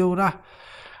and you do that,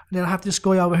 and then I have this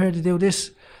guy over here to do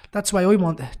this. That's the way I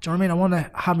want it. Do you know what I mean? I want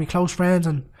to have my close friends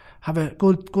and have a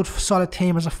good solid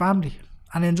team as a family,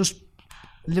 and then just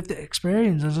live the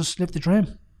experience and just live the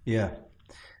dream. Yeah.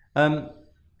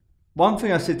 One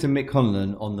thing I said to Mick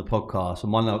Conlon on the podcast,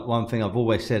 and one thing I've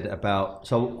always said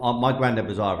about, my granddad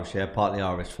was Irish, partly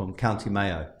Irish, from County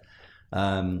Mayo.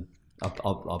 I've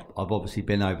obviously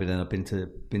been over there. I've been to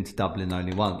Dublin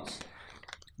only once.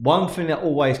 One thing that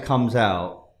always comes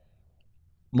out,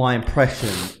 my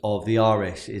impression of the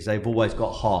Irish, is they've always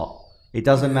got heart. It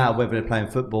doesn't matter whether they're playing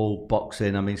football,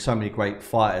 boxing. I mean, so many great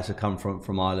fighters have come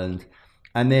from Ireland,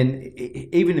 and then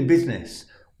even in business.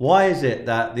 Why is it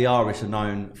that the Irish are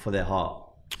known for their heart?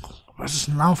 We're just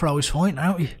known for always fighting,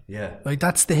 aren't we? Yeah. Like,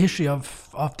 that's the history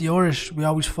of the Irish. We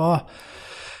always fought.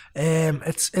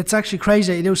 It's actually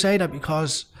crazy that you do say that,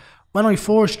 because when I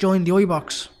first joined the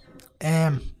iBox,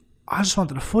 I just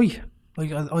wanted to fight.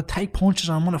 Like, I'd take punches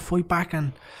and I want to fight back,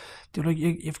 and they're like,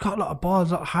 you've got a lot of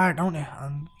balls, a lot of heart, don't you?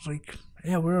 And it's like,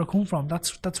 yeah, where I come from,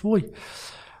 that's why.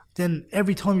 Then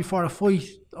every time before a fight,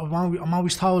 I'm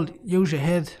always told, use your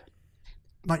head,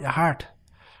 not your heart.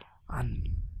 And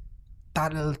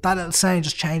that little saying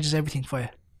just changes everything for you.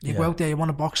 You go out there, you want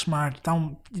to box smart.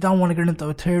 You don't want to get into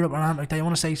a tear up or anything like that. You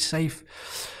want to stay safe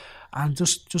and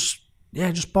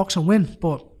just box and win.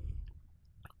 But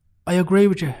I agree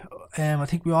with you. I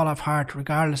think we all have heart,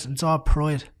 regardless, and it's all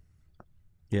pride.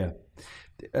 Yeah.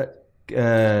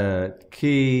 Kevin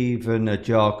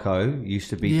Jarko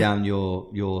used to be down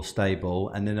your stable,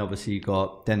 and then obviously you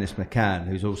got Dennis McCann,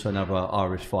 who's also another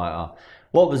Irish fighter.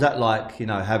 What was that like,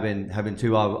 having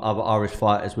two other Irish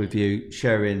fighters with you,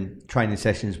 sharing training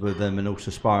sessions with them and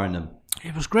also sparring them?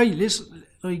 It was great. Listen,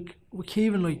 like, with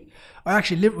Kevin, I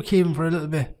actually lived with Kevin for a little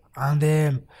bit, and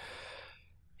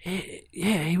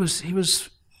he was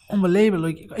unbelievable.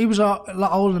 Like, he was a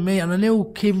lot older than me, and I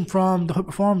knew Kevin from the high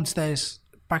performance days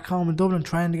back home in Dublin,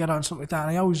 trying to get out and stuff like that.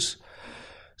 And I always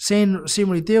seen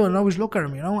what he do, and I always look at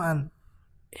him, and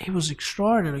he was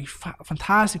extraordinary,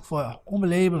 fantastic fighter,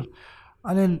 unbelievable.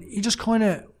 And then he just kind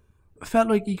of felt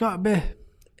like he got a bit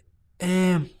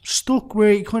stuck,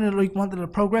 where he kind of wanted to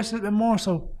progress a little bit more.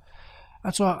 So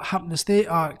that's what happened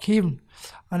to Kevin.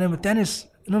 And then with Dennis,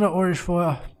 another Irish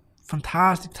fighter,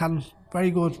 fantastic talent, very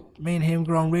good. Me and him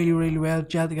grown really, really well,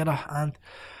 gelled together. And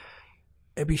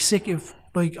it'd be sick if,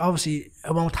 obviously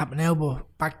it won't happen now,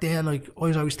 but back then, I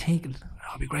was always thinking,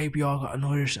 it'd be great if we all got a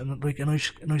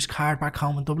nice card back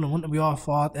home in Dublin, wouldn't we all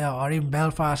fought there, or even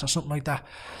Belfast or something like that.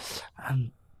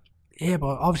 And yeah,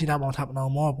 but obviously that won't happen no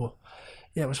more. But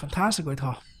yeah, it was fantastic, I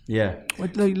thought. Yeah.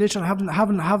 Literally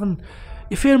having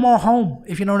you feel more home,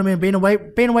 if you know what I mean, being away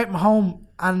from home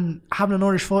and having an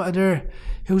Irish fighter there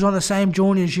who's on the same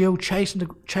journey as you,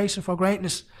 chasing for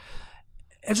greatness.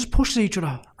 It just pushes each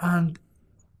other, and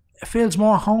it feels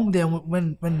more home then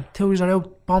when two are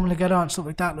out bombing together and stuff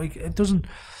like that. Like, it doesn't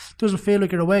feel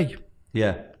like you're away.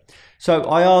 Yeah. So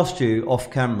I asked you off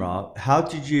camera, how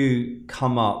did you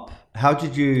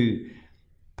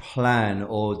plan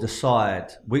or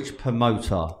decide which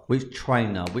promoter, which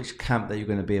trainer, which camp that you're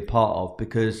going to be a part of?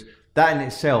 Because that in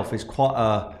itself is quite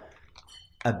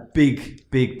a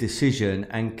big decision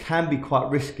and can be quite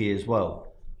risky as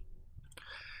well.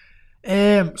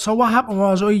 So what happened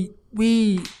was, I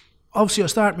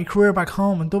started my career back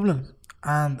home in Dublin,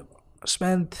 and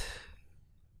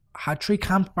had 3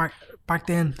 camps back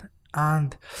then,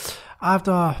 and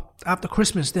after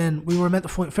Christmas then we were meant to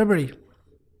fight in February.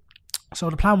 So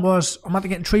the plan was, I'm after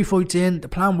getting 3 fights in. The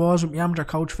plan was, with my amateur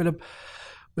coach Philip,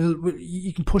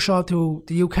 you can push out to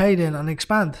the UK then and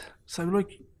expand. So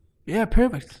Yeah,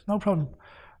 perfect, no problem.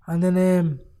 And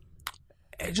then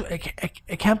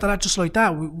it came to that just like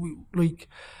that. We like,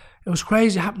 it was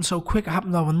crazy. It happened so quick. It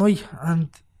happened overnight, and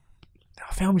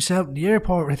I found myself in the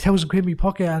airport with £1,000 in my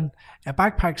pocket and a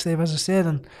backpack, Steve, as I said,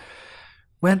 and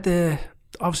went to.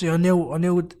 Obviously, I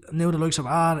knew the likes of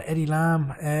Eddie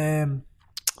Lamb.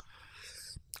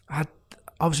 I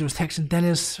was texting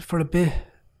Dennis for a bit,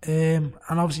 and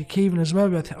obviously Kevin as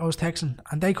well. I was texting,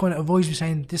 and they kind of advised me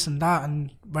saying this and that,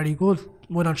 and very good.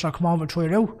 Why don't you come over and try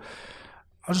it out?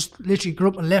 I just literally grew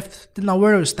up and left. Didn't know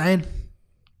where I was staying.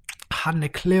 Hadn't a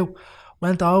clue.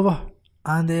 Went over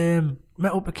and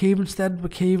met up with Kevin, stayed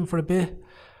with Kevin for a bit,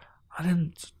 and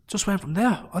then just went from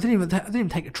there. I didn't even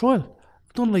take a trial.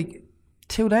 I've done like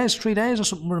 2 days, 3 days or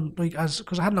something, like,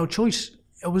 because I had no choice.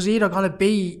 It was either gonna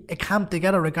be a camp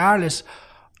together regardless,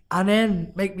 and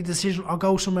then make my decision or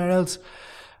go somewhere else.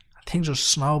 Things just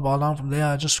snowballed on from there.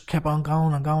 I just kept on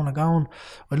going and going and going.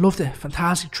 I loved it.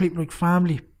 Fantastic treatment, like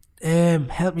family.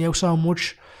 Helped me out so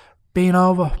much. Being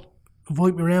over,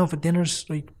 invite me around for dinners.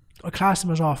 Like, I class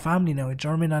them as our family now. Do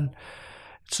you know what I mean? And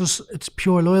it's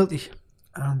pure loyalty.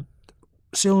 And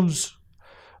as soon as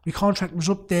my contract was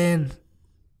up then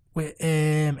with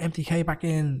MTK back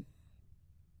in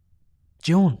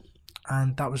June,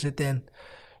 and that was it then.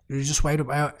 We just weighed up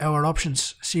our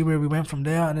options, see where we went from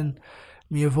there, and then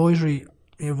my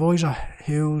advisor,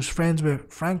 who's friends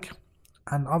with Frank,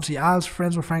 and obviously Al's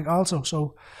friends with Frank also,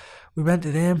 so we went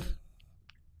to them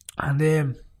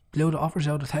and blew the offers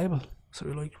out of the table. So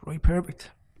we were like, right,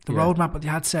 perfect. The roadmap that they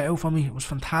had set out for me was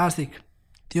fantastic.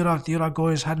 The other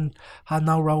guys had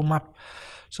no roadmap,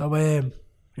 so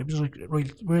it was like,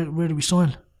 right, where do we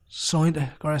sign? Signed it,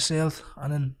 got ourselves,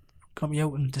 and then got me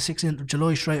out on the 16th of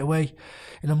July straight away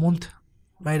in a month.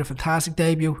 Made a fantastic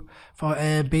debut for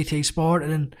BT Sport,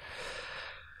 and then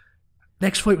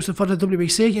next fight was for the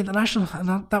WBC International,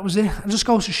 and that was it. And it just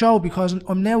goes to show, because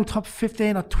I'm now top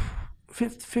 15 or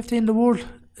 15 in the world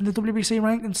in the WBC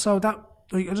rankings, so that,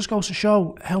 like, it just goes to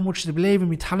show how much they believe in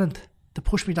me talent to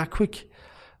push me that quick.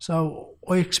 So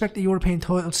I expect the European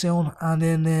title soon, and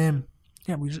then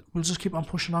we'll just keep on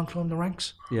pushing on, climb the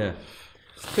ranks. Yeah.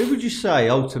 Who would you say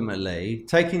ultimately,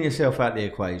 taking yourself out of the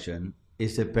equation,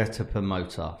 is the better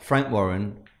promoter, Frank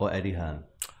Warren or Eddie Hearn?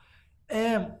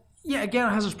 Yeah, again,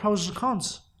 it has its pros and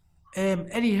cons.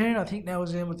 Eddie Hearn, I think, now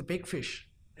is in with the big fish.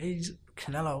 He's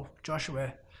Canelo,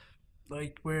 Joshua,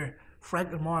 like, where Frank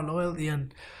has more loyalty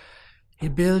and he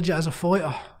builds you as a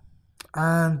fighter.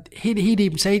 And he'd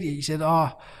even say to you, he said,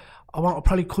 I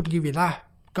probably couldn't give you that.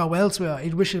 Go elsewhere.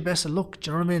 He'd wish you the best of luck.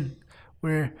 Do you know what I mean?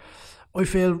 Where I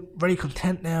feel very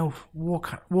content now,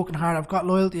 working hard. I've got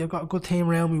loyalty. I've got a good team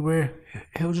around me where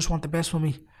he'll just want the best for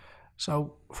me.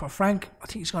 So for Frank, I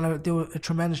think he's going to do a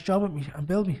tremendous job with me and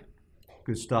build me.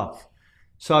 Good stuff.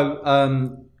 So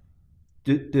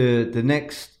the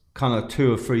next kind of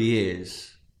 2 or 3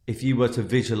 years, if you were to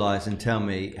visualise and tell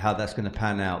me how that's going to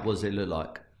pan out, what does it look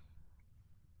like?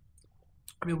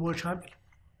 I'll be a world champion.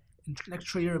 In the next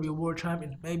 3 years, I'll be a world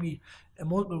champion. Maybe a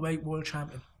multiple weight world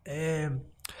champion.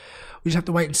 We just have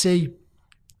to wait and see.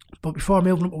 But before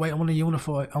moving up a weight, I want to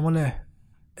unify. I want to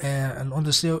an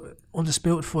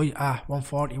undisputed fight at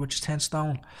 140, which is 10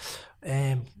 stone.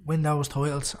 Win those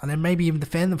titles, and then maybe even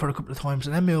defend them for a couple of times,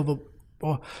 and then move up.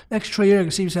 But next 3 years, I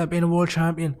can see myself being a world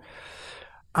champion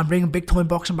and bringing big time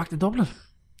boxing back to Dublin.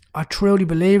 I truly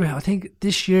believe it. I think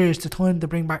this year is the time to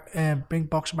bring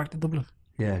boxing back to Dublin.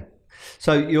 Yeah.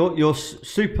 So you're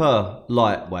super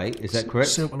lightweight, is that correct?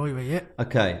 Super lightweight, yeah.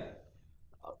 Okay.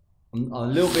 I'm a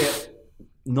little bit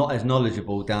not as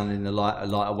knowledgeable down in the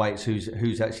lighter weights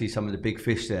who's actually some of the big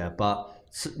fish there, but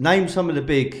name some of the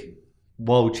big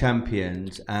world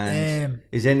champions, and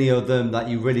is any of them that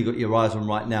you really got your eyes on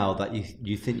right now that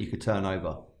you think you could turn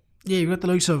over? Yeah, you've got the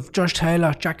likes of Josh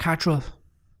Taylor, Jack Cattrall.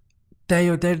 They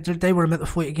were meant to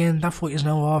fight again. That fight is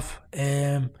now off.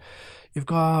 You've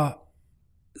got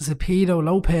Zapido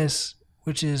Lopez,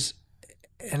 which is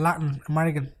a Latin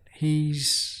American.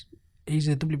 He's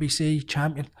a WBC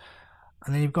champion.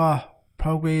 And then you've got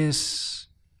Progress,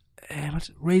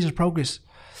 Razor Progress.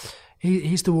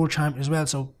 He's the world champion as well.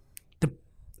 So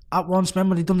at once,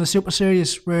 remember, they done the Super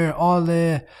Series where all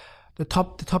the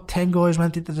top 10 guys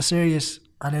went into the series,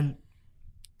 and then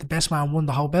the best man won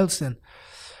the whole belts then.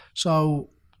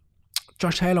 So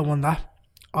Josh Taylor won that.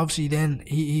 Obviously then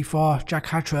he fought Jack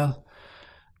Cattrall.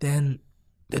 Then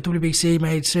the WBC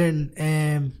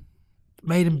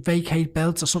made him vacate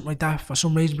belts or something like that for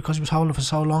some reason, because he was holding for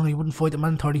so long he wouldn't fight the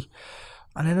mandatory.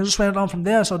 And then it just went on from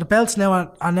there. So the belts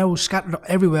now are now scattered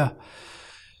everywhere.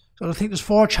 So I think there's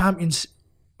four champions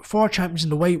in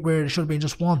the weight where there should have been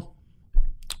just one.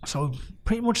 So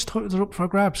pretty much titles are up for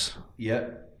grabs. Yeah.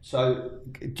 So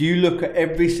do you look at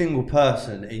every single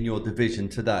person in your division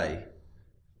today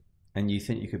and you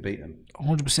think you could beat them?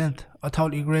 100%. I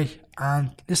totally agree.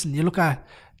 And listen, you look at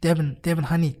Devin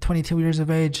Haney, 22 years of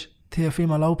age,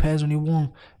 Teofimo Lopez when he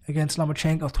won against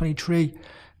Lomachenko, 23.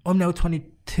 I'm now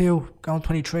 22, going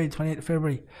 23, 28th of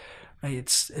February. Right,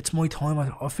 it's my time.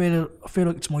 I feel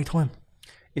like it's my time.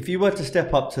 If you were to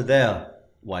step up to their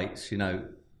weights,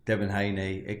 Devin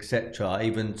Haney, etc.,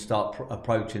 even start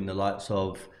approaching the likes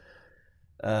of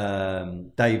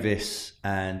Davis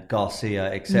and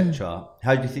Garcia, etc.,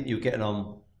 how do you think you're get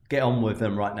on with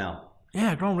them right now?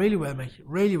 Yeah, going really well, mate.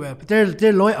 Really well. But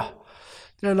they're lighter.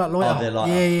 They're a lot lighter. Oh, they're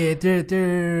lighter. Yeah.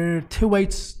 They're two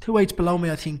weights below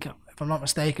me, I think, if I'm not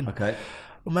mistaken. Okay.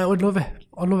 But mate, I'd love it.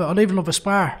 I'd even love a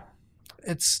spar.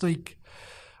 It's like,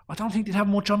 I don't think they'd have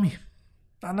much on me.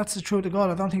 And that's the truth of God.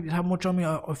 I don't think they'd have much on me.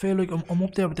 I feel like I'm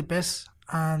up there with the best.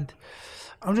 And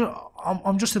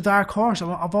I'm just a dark horse.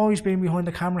 I've always been behind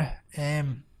the camera.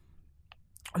 I've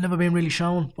never been really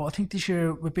shown. But I think this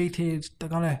year with BT, they're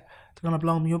gonna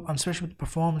blow me up, and especially with the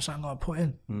performance that I'm gonna put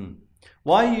in.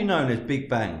 Why are you known as Big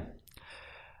Bang?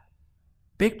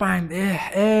 Big Bang,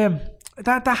 yeah.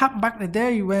 That happened back in the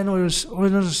day when I was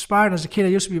sparring as a kid. I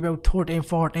used to be about 13,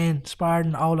 14,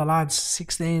 sparring all the lads,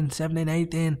 16, 17,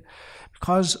 18,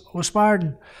 because I was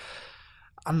sparring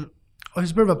and I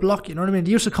was a bit of a block, you know what I mean?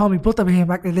 They used to call me Butterbean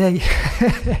back in the day.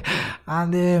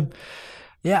 And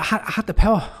I had the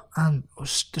power and I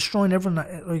was destroying everyone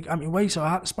at my way, so I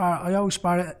had to spar. I always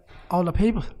sparred all the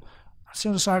people. As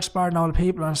soon as I started sparring all the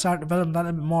people and I started developing that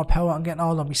little bit more power and getting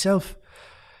all of myself,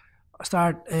 I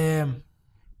started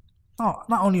not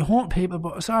only haunting people,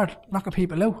 but I started knocking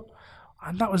people out.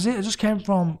 And that was it. It just came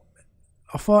from,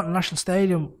 I fought in National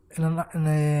Stadium in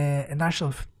a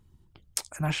national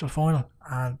final,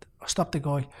 and I stopped the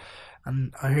guy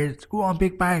and I heard, "Go on,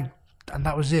 Big Bang," and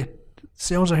that was it. As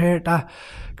soon as I heard that,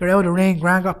 got out of the ring,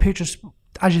 got pictures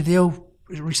as you do,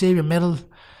 receive your medal,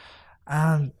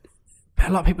 and a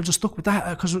lot of people just stuck with that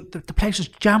because the place was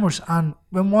jammers, and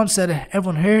when one said it,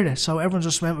 everyone heard it, so everyone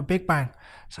just went with Big Bang.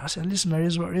 So I said, listen, it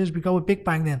is what it is, we go with Big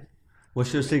Bang then.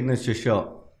 What's your signature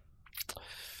shot?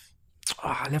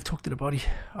 Left hook to the body,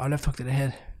 or left hook to the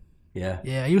head. Yeah.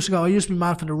 I used to be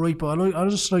mad for the right, but I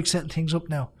just like setting things up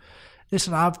now.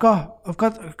 Listen, I've got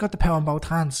the power on both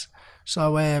hands,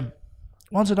 so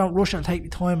once I don't rush it and take my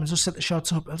time and just set the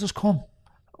shots up, I'll just come.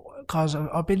 Because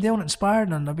I've been doing it in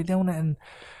sparring, and I've been doing it in...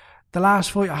 The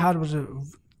last fight I had was a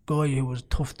guy who was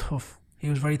tough. He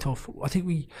was very tough. I think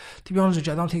to be honest with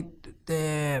you, I don't think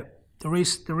the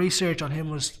research on him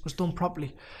was done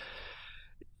properly.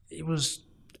 It was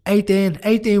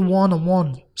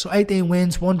 18-1-1. So 18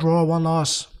 wins, 1 draw, 1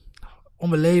 loss.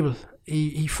 Unbelievable.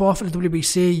 He fought for the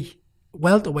WBC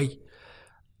welterweight,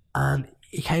 and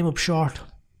he came up short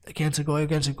against a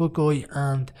good guy.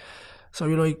 And so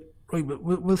you're like, right,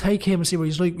 we'll take him and see what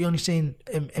he's like. We only seen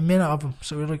a minute of him,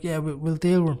 so we're like, yeah, we'll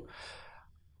deal with him.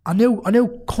 I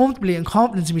knew comfortably and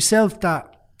confidence in myself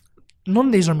that none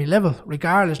of these are on my level.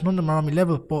 Regardless, none of them are on my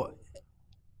level. But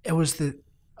I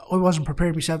wasn't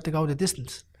prepared myself to go the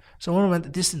distance. So when I went the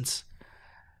distance,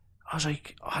 I was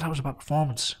like, that was a bad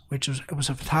performance. It was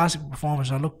a fantastic performance.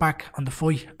 And I look back on the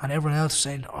fight, and everyone else was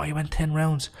saying, you went 10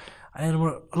 rounds. And then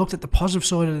I looked at the positive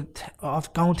side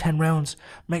of going 10 rounds,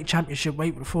 make championship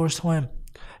weight for the first time,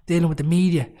 dealing with the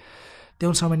media,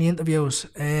 doing so many interviews,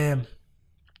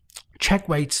 check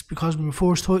weights because of my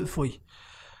first title fight.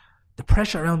 The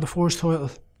pressure around the first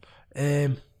title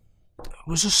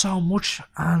was just so much.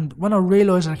 And when I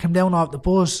realised and I came down off the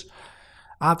bus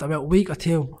after about a week or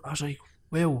two, I was like,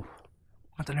 wow,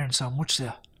 I had to learn so much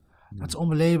there. That's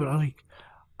unbelievable.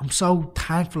 I'm so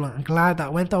thankful and glad that I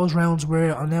went those rounds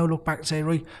where I now look back and say,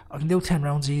 right, I can do 10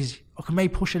 rounds easy. I can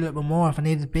maybe push a little bit more if I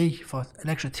needed to be for an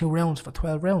extra 2 rounds for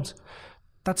 12 rounds.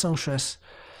 That's no stress.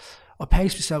 I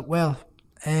paced myself well.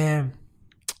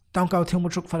 Don't go too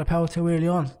much up for the power too early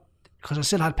on, because I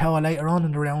still had power later on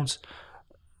in the rounds.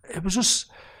 It was just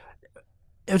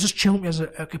chilled me as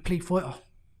a complete fighter.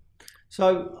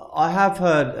 So I have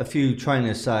heard a few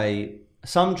trainers say,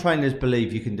 some trainers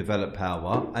believe you can develop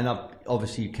power, and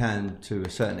obviously you can to a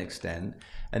certain extent.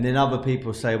 And then other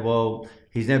people say, well,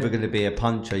 he's never going to be a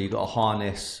puncher. You've got to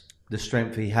harness the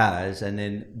strength he has and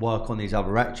then work on these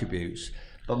other attributes.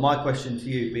 But my question to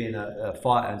you, being a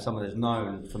fighter and someone that's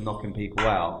known for knocking people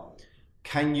out,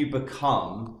 can you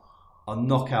become a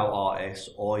knockout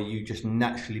artist, or are you just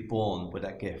naturally born with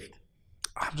that gift?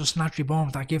 I'm just naturally born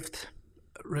with that gift.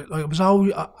 Like, I was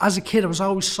always, as a kid, I was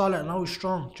always solid and always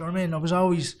strong. Do you know what I mean? I was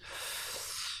always,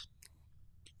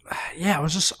 I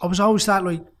was always that,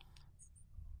 like,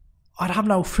 I'd have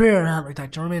no fear and like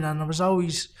that. Do you know what I mean? And I was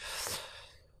always,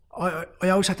 I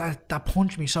always had that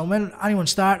punch me. So when anyone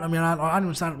started on me or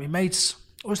anyone started with my mates,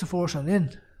 I was the first one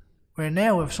in. Where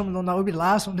now, if someone done that, I'd be the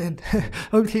last one in. I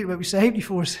would think about my safety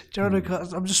first. Do you know,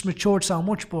 because I'm just matured so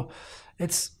much. But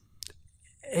it's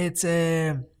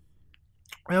I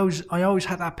always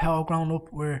had that power growing up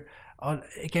where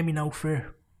it gave me no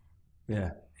fear.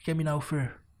 Yeah, it gave me no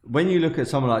fear. When you look at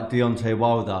someone like Deontay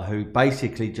Wilder, who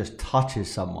basically just touches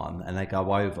someone and they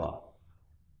go over,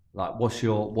 like what's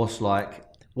the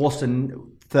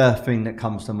third thing that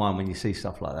comes to mind when you see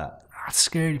stuff like that? That's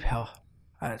scary, pal.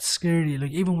 It's scary.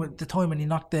 Like even with the time when he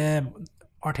knocked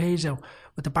Ortiz out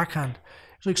with the backhand,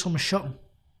 it was like someone shot him.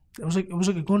 It was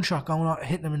like a gunshot going out,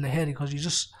 hitting him in the head, because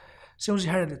as soon as he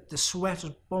heard it, the sweat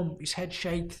was boom, his head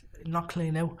shaked, not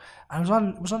clean out, and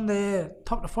it was on the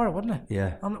top of the forehead, wasn't it?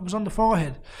 Yeah. It was on the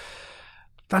forehead.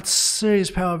 That's serious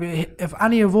power. If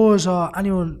any of us or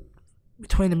anyone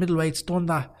between the middleweights done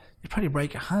that, you'd probably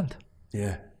break your hand.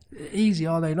 Yeah. Easy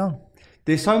all day long.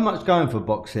 There's so much going for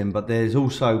boxing, but there's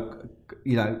also,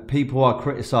 people are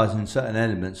criticising certain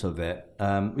elements of it.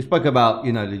 We spoke about,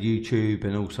 the YouTube,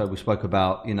 and also we spoke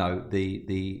about,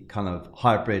 the kind of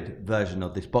hybrid version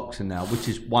of this boxing now, which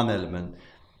is one element.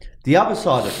 The other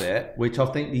side of it, which I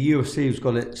think the UFC has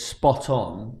got it spot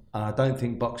on, and I don't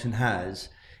think boxing has,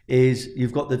 is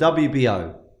you've got the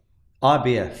WBO,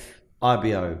 IBF,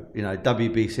 IBO,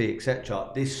 WBC,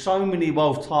 etc. There's so many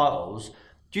world titles.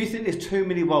 Do you think there's too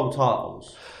many world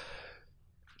titles?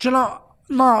 Do you know?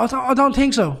 No, I don't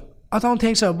think so. I don't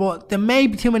think so. But there may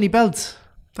be too many belts.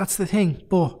 That's the thing.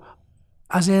 But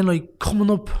as in, like, coming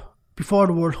up before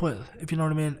the world title, if you know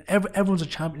what I mean. Everyone's a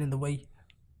champion in the way.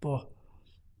 But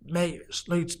there'll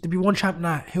be one champion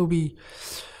that he'll be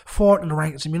fourth in the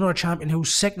rankings, and another champion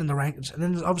who's second in the rankings, and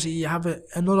then obviously you have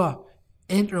another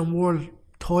interim world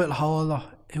title holder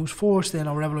who's first in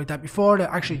or whatever like that before they're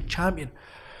actually champion.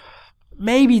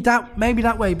 Maybe that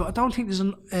way, but I don't think there's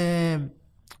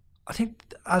I think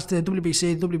as the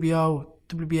WBC, WBO,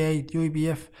 WBA, the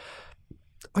IBF,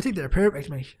 I think they're perfect,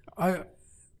 mate.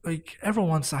 Everyone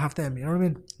wants to have them, you know what I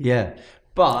mean? Yeah.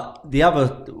 But the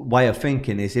other way of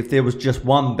thinking is if there was just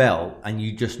one belt and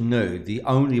you just knew the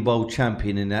only world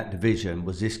champion in that division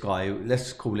was this guy,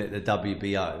 let's call it the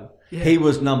WBO, he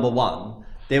was number one,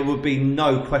 there would be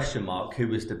no question mark who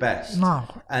was the best. No.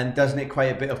 And doesn't it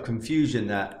create a bit of confusion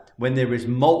that when there is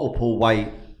multiple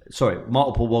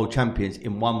world champions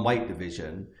in one weight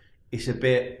division, it's a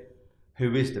bit,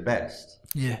 who is the best?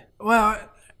 Yeah. Well,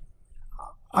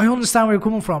 I understand where you're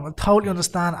coming from. I totally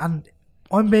understand, and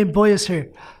I'm being biased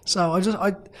here, so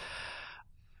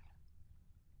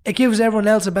it gives everyone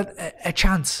else a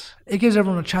chance. It gives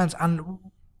everyone a chance. And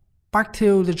back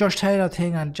to the Josh Taylor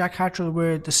thing and Jack Hattrell,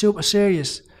 where the super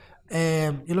serious,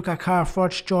 you look at Carl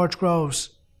Froch, George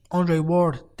Groves, Andre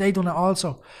Ward, they done it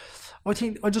also. I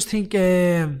just think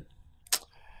you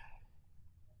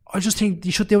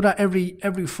should do that every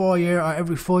 4 year or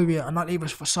every 5 year, and not leave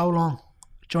us for so long.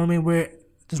 Do you know what I mean? Where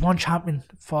there's one champion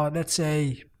for, let's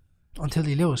say, until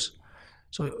they lose.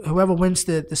 So whoever wins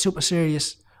the super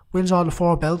series wins all the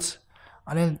 4 belts,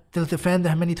 and then they'll defend it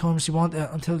how many times they want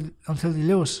until they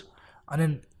lose. And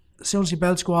then as soon as the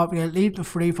belts go up, you leave them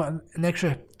free for an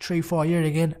extra 3-4 years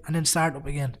again, and then start up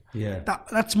again. Yeah,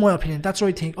 that's my opinion. That's what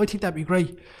I think. I think that'd be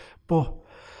great, but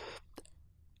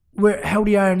how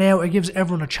they are now, it gives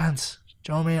everyone a chance.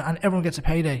 Do you know what I mean? And everyone gets a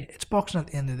payday. It's boxing at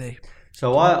the end of the day.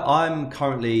 So I'm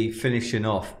currently finishing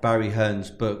off Barry Hearn's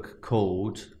book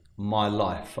called My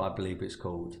Life, I believe it's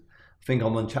called. I think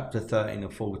I'm on chapter 13 or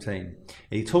 14.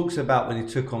 He talks about when he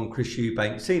took on Chris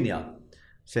Eubank Sr.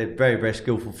 Said very, very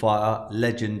skillful fighter,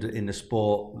 legend in the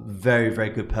sport, very, very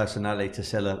good personality to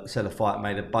sell a fight,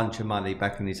 made a bunch of money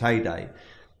back in his heyday.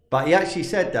 But he actually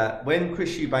said that when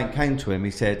Chris Eubank came to him,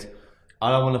 he said,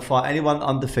 I don't want to fight anyone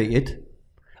undefeated.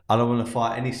 I don't want to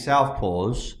fight any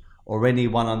southpaws or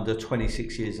anyone under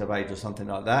 26 years of age or something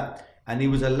like that. And he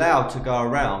was allowed to go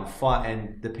around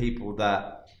fighting the people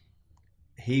that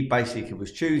he basically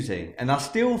was choosing. And I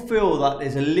still feel that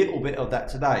there's a little bit of that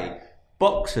today.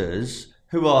 Boxers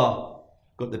who are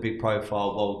got the big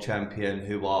profile world champion,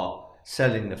 who are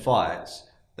selling the fights,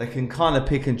 they can kind of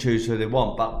pick and choose who they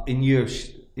want. But in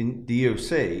the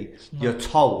UFC, you're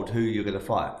told who you're going to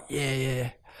fight.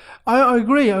 Yeah. I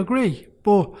agree.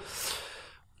 But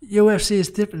UFC is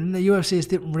different. In the UFC is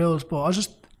different rules. But I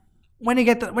just when you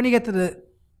get to the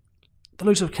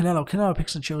likes of Canelo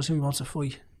picks and chooses who he wants to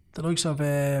fight. The likes of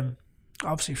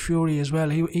obviously Fury as well.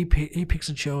 He picks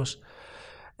and chooses.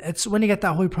 It's when you get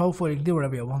that high profile, you can do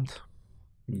whatever you want.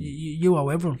 You owe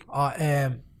everyone.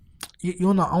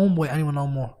 You're not owned by anyone no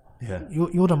more. Yeah.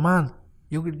 You're the man.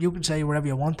 you can say whatever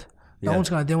you want. No Yeah. one's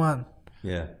gonna do it.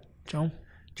 Yeah. You know?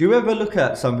 Do you ever look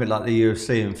at something like the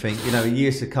UFC and think, you know, in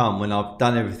years to come, when I've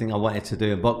done everything I wanted to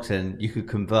do in boxing, you could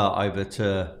convert over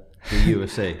to the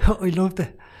UFC? I loved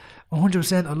it.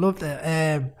 100%. I loved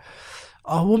it.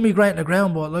 I wouldn't be great in the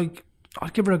ground, but like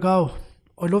I'd give it a go.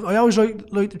 I always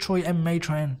like to try MMA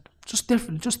training. Just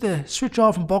different, just to switch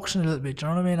off from boxing a little bit. Do you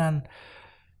know what I mean? And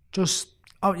just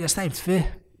you stay fit,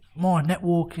 more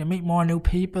network. You meet more new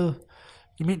people.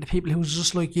 You meet the people who's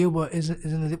just like you, but is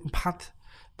in a different path,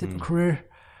 different career.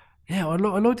 Yeah, I'd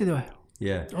like to do it.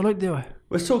 Yeah. I'd like to do it.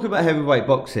 Let's talk about heavyweight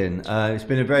boxing. It's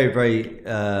been a very, very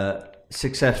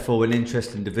successful and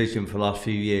interesting division for the last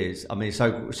few years. I mean,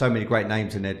 so many great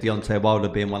names in there. Deontay Wilder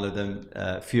being one of them,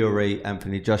 Fury,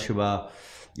 Anthony Joshua.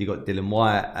 You got Dylan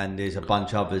White, and there's a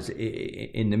bunch of others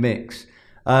in the mix.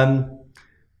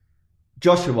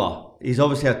 Joshua, he's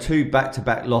obviously had 2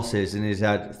 back-to-back losses, and he's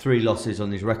had 3 losses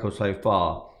on his record so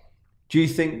far. Do you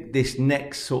think this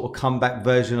next sort of comeback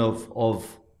version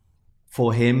of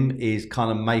for him is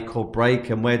kind of make or break,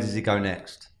 and where does he go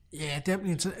next? Yeah,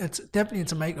 definitely. It's definitely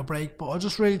a make or break. But I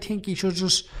just really think he should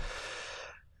just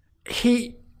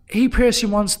he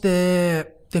personally wants the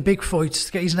big fights,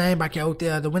 to get his name back out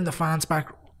there, to win the fans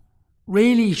back.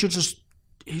 Really, he should just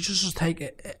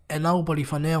take a nobody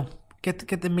for now.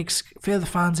 Get the mix, feel the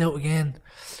fans out again,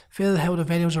 feel how the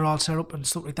venues are all set up and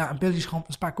stuff like that, and build his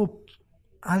confidence back up.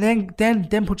 And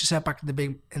then put yourself back with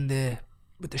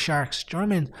the Sharks. Do you know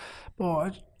what I mean?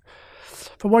 But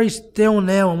for what he's doing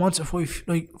now and wants to fight,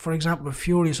 like for example with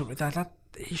Fury or something like that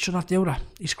he should not do that.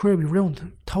 His career will be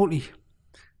ruined totally.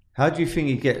 How do you think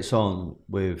he gets on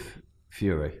with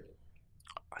Fury?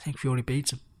 I think Fury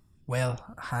beats him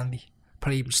well, handy.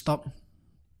 Probably even stop him.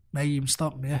 Maybe even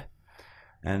stop him, yeah.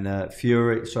 And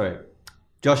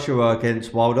Joshua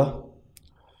against Wilder?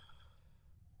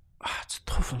 It's a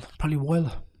tough one. Probably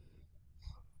Wilder.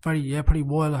 Probably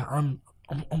Wilder. I'm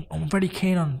very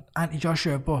keen on Anthony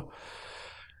Joshua, but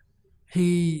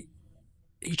he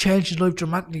changed his life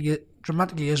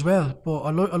dramatically as well. But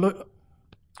I like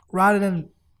rather than,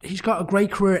 he's got a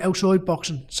great career outside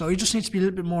boxing, so he just needs to be a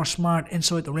little bit more smart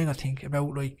inside the ring. I think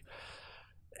about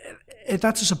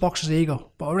that's just a boxer's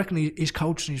ego. But I reckon his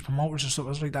coaches and his promoters and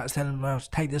stuff like that is telling him, well,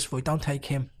 take this fight, don't take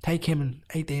him. Take him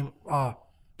in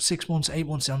 6 months, 8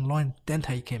 months down the line, then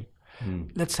take him.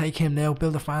 Let's take him now,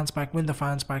 build the fans back, win the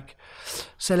fans back,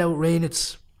 sell out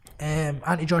arenas.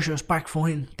 Anthony Joshua's back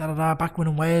fighting, back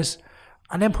winning ways,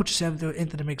 and then put yourself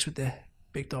into the mix with the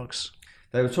big dogs.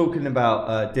 They were talking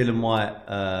about Dylan White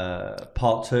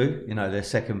part 2, their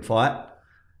second fight.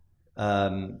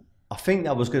 I think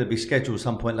that was going to be scheduled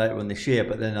some point later on this year,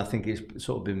 but then I think it's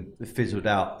sort of been fizzled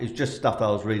out. It's just stuff that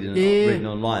I was reading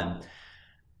online.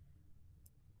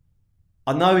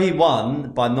 I know he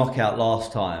won by knockout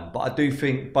last time, but I do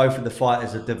think both of the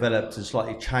fighters have developed and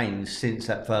slightly changed since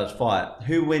that first fight.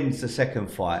 Who wins the second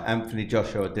fight, Anthony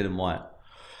Joshua or Dylan White?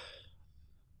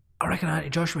 I reckon Anthony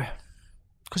Joshua.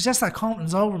 Because that's that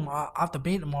confidence over him after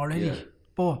beating him already. Yeah.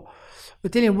 But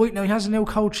with Dylan White now, he has a new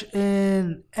coach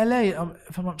in LA,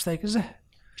 if I'm not mistaken, is it?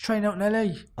 He's training out in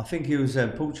LA. I think he was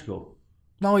in Portugal.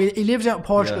 No, he lives out in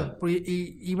Portugal, yeah. But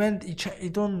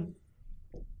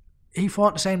he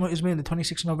fought the same night as me on the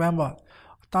 26th of November.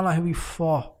 I don't know who he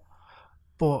fought,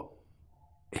 but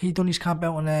he done his camp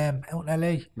out in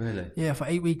LA. Really? Yeah, for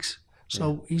 8 weeks.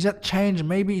 So he's at change, and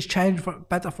maybe he's changed for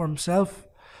better for himself.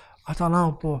 I don't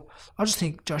know, but I just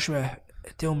think Joshua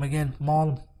do him again, maul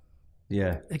him.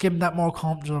 Yeah. They give him that more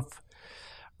confidence of,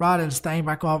 rather than staying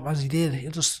back up as he did,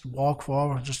 he'll just walk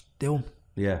forward and just do him.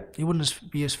 Yeah. He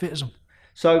wouldn't be as fit as him.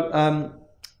 So,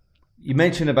 you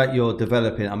mentioned about your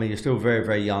developing. I mean, you're still very,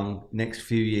 very young. Next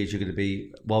few years, you're going to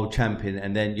be world champion,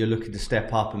 and then you're looking to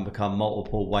step up and become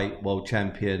multiple weight world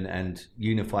champion and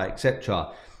unify,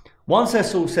 etc. Once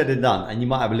that's all said and done, and you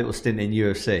might have a little stint in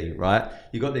UFC, right?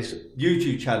 You've got this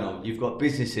YouTube channel, you've got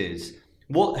businesses.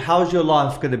 How's your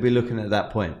life going to be looking at that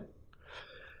point?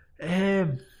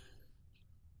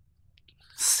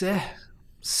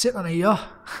 Sitting on a yacht,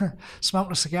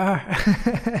 smoking a cigar,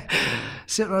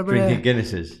 sitting on a bit drinking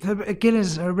Guinnesses. A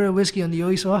Guinness or a bit of whiskey on the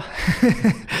ice.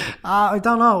 I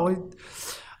don't know.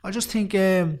 I just think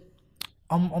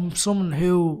I'm someone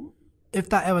who, if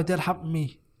that ever did happen to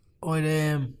me,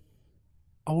 I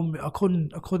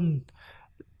couldn't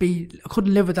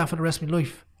live with that for the rest of my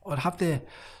life. I'd have to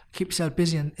keep myself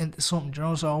busy and into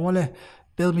something, So I want to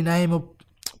build my name up,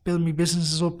 build my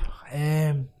businesses up,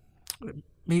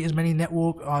 meet as many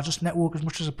network as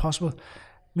much as possible,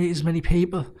 meet as many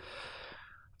people,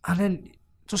 and then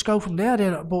just go from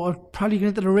there. But I'd probably get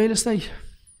into the real estate,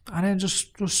 and then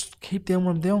just keep doing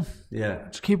what I'm doing. Yeah.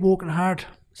 Just keep working hard.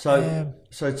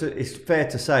 It's fair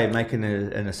to say, making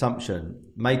an assumption,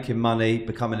 making money,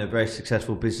 becoming a very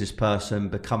successful business person,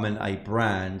 becoming a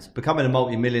brand, becoming a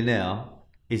multi-millionaire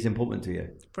is important to you.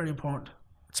 Very important.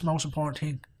 It's the most important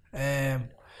thing.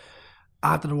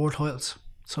 After the world titles.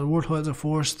 So the world titles are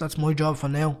first. That's my job for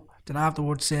now. Then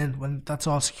afterwards, then when that's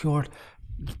all secured,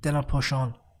 then I'll push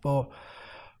on. But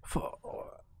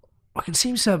I can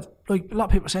seem to have, like, a lot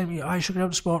of people saying to me, I should get out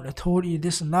of sport at 30,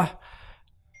 this and that.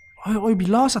 I'd be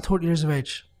lost at 30 years of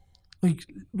age. Like,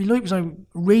 my life was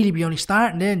really be only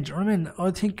starting then, do you know what I mean?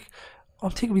 I'm thinking I'll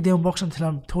be doing boxing until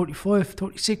I'm 35,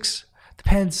 36.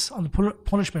 Depends on the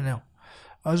punishment now.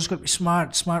 I just got to be smart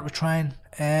with trying,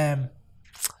 and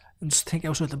just think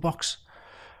outside the box.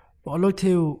 But I'd like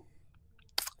to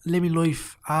live my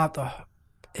life after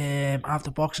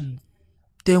boxing,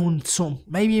 doing something,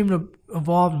 maybe even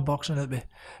involved in boxing a little bit,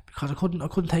 because I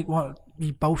couldn't take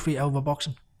me both feet out of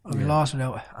boxing. I'd be lost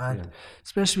without it, and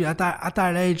especially at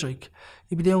that age, like,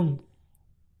 you'd be doing.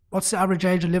 What's the average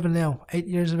age of living now? 8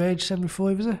 years of age,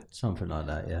 75, is it? Something like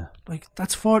that, yeah. Like,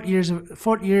 that's 40 years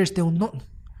doing nothing.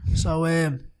 So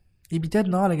you'd be dead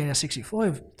and all again at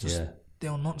 65, just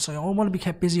doing nothing. So I want to be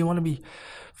kept busy. I want to be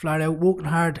flat out, working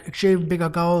hard, achieving bigger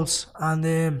goals, and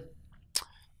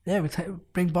we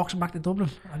bring boxing back to Dublin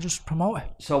and just promote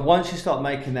it. So once you start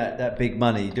making that big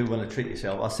money, you do want to treat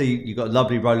yourself. I see you got a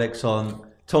lovely Rolex on,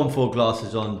 Tom Ford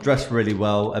glasses on, dressed really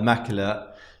well, immaculate.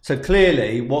 So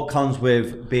clearly what comes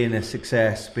with being a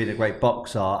success, being a great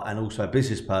boxer and also a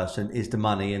business person is the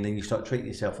money, and then you start treating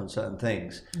yourself on certain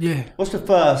things. Yeah. What's the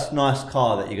first nice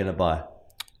car that you're going to buy?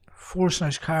 First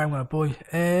nice car I'm going to buy?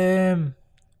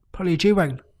 Probably a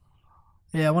G-Wagon.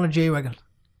 Yeah, I want a G-Wagon.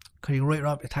 Because you write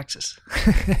off your taxes.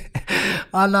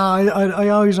 And I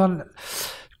always want,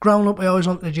 growing up I always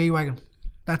wanted a G-Wagon.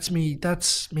 That's me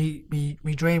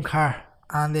dream car.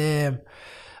 And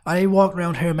I walk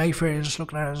around here in Mayfair and just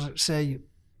looking at it and say,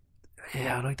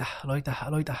 yeah, I like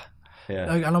that. Yeah.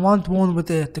 Like, and I want one with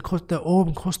the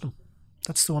Urban Custom.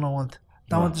 That's the one I want.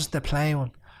 That one's just the plain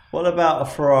one. What about a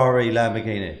Ferrari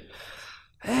Lamborghini?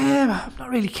 I'm not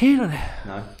really keen on it.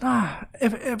 No. Nah,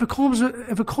 if it comes,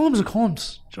 it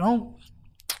comes. Do you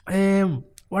know?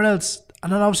 What else?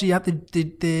 And then obviously you have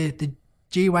the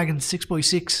G-Wagon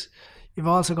 6x6. You've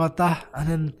also got that, and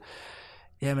then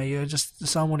mate, you're just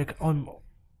someone. I'm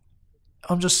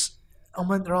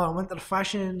into all. I'm into the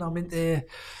fashion. I'm into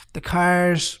the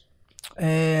cars.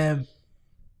 I'm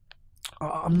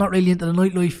not really into the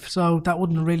nightlife, so that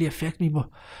wouldn't really affect me.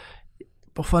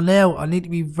 But for now, I need to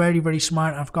be very, very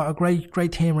smart. I've got a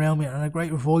great team around me and a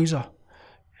great advisor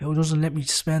who doesn't let me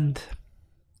spend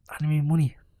any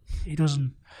money. He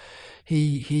doesn't.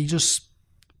 He just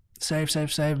save,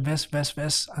 invest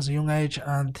as a young age,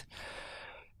 and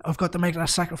I've got to make that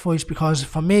sacrifice, because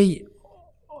for me,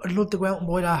 I'd love to go out and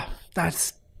buy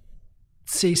that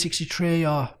C63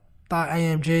 or that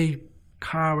AMG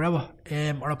car, whatever,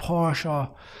 or a Porsche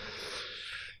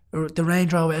or the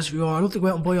Range Rover SVR. I'd love to go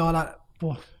out and buy all that,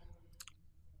 but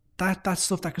that's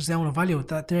stuff that goes down in value.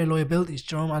 That they're liabilities,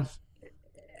 do you know, man.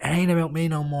 It ain't about me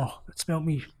no more. It's about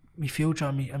me future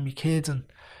and me kids, and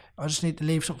I just need to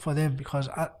leave something for them, because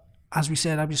as we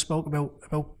said, I just spoke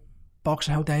about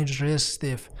boxing, how dangerous it is,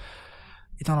 Steve.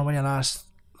 You don't know when your last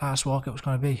walkout was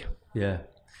going to be. Yeah.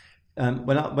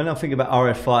 When I think about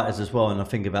RF fighters as well, and I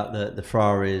think about the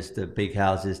Ferraris, the big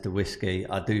houses, the whiskey,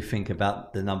 I do think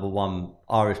about the number one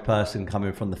Irish person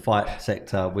coming from the fight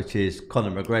sector, which is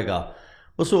Conor McGregor.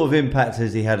 What sort of impact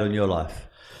has he had on your life?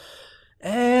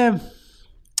 Do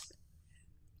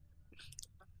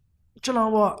you know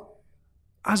what?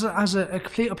 As a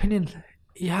complete opinion,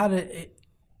 he had a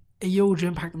huge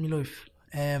impact on my life.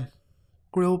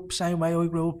 Grew up same way I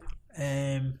grew up.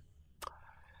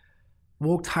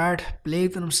 Worked hard,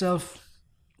 believed in himself.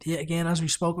 Yet again, as we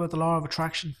spoke about the law of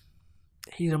attraction,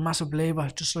 he's a massive believer,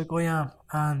 just like I am.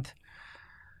 And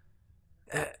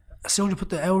as soon as you put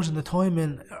the hours and the time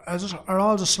in, it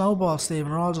all just snowballs, Steve,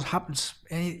 and it all just happens.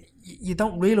 And you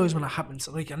don't realise when it happens.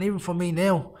 Like, and even for me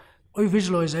now, I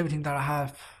visualise everything that I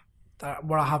have,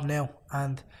 what I have now.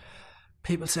 And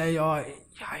people say, oh,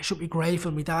 I should be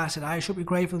grateful. My dad said, I should be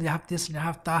grateful you have this and you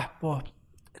have that. But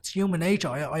it's human nature.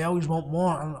 I always want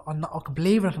more, and I can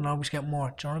believe I can always get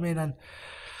more. Do you know what I mean?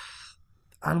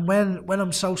 And when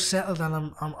I'm so settled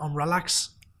and I'm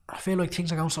relaxed, I feel like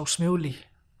things are going so smoothly.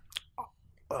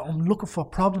 I'm looking for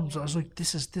problems. I was like,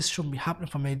 this shouldn't be happening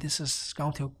for me. This is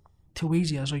going too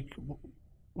easy. I was like,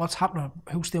 what's happening?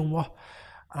 Who's doing what?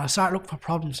 And I started looking for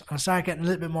problems, and I started getting a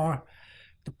little bit more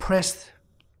depressed.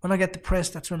 When I get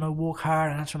depressed, that's when I work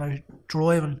hard, and that's when I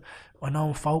drive, and I know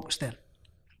I'm focused then.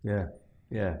 Yeah.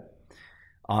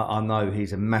 I know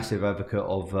he's a massive advocate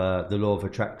of the law of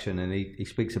attraction, and he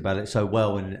speaks about it so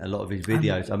well in a lot of his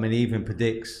videos. I mean, he even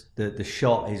predicts the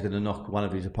shot he's going to knock one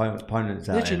of his opponents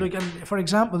out. Literally, like, and for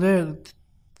example, there,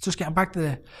 just getting back to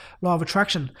the law of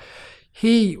attraction,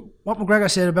 what McGregor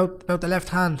said about the left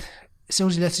hand, as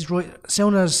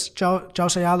soon as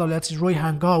Jose Aldo lets his right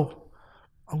hand go,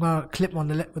 I'm going to clip him on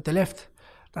with the left.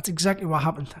 That's exactly what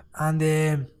happened.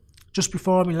 And just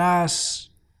before me last,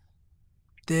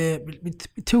 3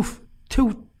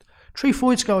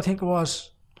 fights ago, I think it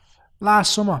was,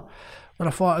 last summer, when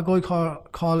I fought a guy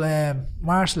called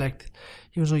Marselect.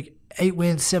 He was like 8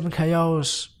 wins, 7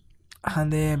 KOs,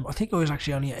 and I think I was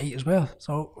actually only 8 as well.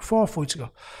 So 4 fights ago.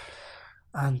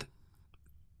 And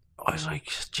I was like,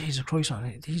 Jesus Christ,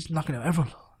 man, he's knocking out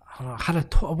everyone. And I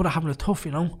would have had it tough,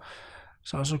 you know.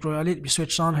 So I was like, right, I need to be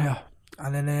switched on here.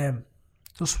 And then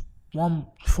just one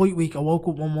fight week, I woke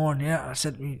up one morning, I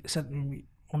sent me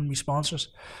one of my sponsors.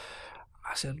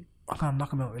 I said, I'm going to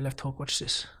knock him out with my left hook, watch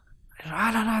this. He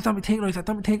said, no, don't be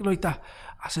thinking like that.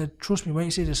 I said, trust me, when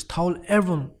you see this, told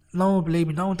everyone, no one believe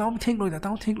me, no, don't think like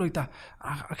that.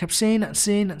 I kept saying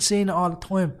it all the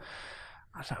time.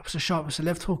 I said, it was a shot, it was a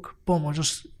left hook, boom, it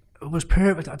was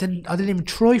perfect. I didn't even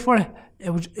try for it.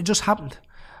 It just happened.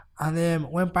 And then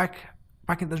went back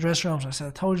into the dressing rooms. I said,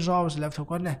 I told you it was always a left hook,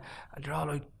 wasn't it? And they're all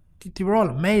like, they were all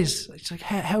amazed. It's like,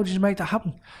 how did you make that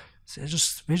happen? So I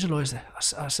just visualised it.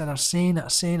 I said, I've seen it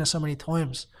so many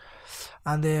times.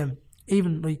 And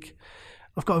even like,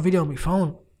 I've got a video on my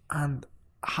phone and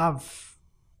I have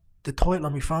the title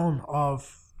on my phone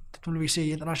of the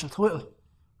WBC international title.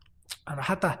 And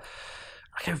I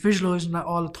kept visualising that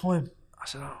all the time. I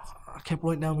said, I kept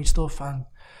writing down my stuff and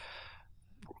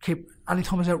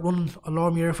anytime I was out running, I lower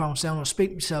my earphones down and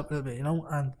speak to myself a little bit, you know,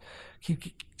 and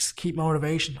keep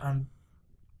motivation.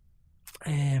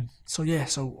 And so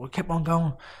I kept on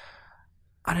going.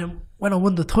 And then when I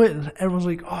won the title, everyone's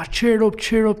like, oh, cheer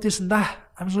up, this and that.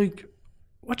 I was like,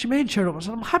 what do you mean cheer up? I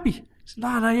said, I'm happy. He said,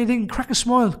 no, you didn't, crack a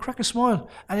smile.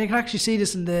 And you can actually see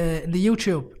this in the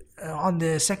YouTube on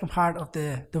the second part of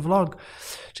the vlog.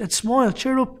 He said, smile,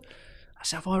 cheer up. I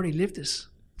said, I've already lived this.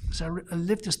 I said, I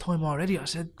lived this time already. I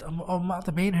said, I'm at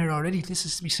the main here already. This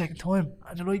is my second time.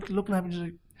 And they're like looking at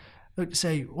me, like to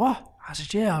say, what? I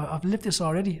said, yeah, I've lived this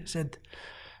already. I said,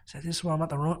 this is where I'm at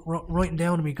the writing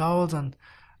down my goals, and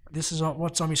this is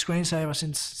what's on my screensaver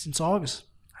since August.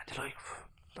 And they're like,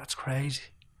 that's crazy.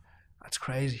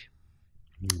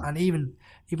 And even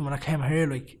when I came here,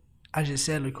 like as you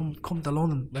said, like come to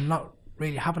London, when not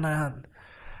really having a hand,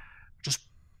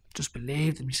 just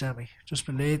believed in myself, just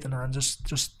believed in it, and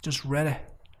just read it,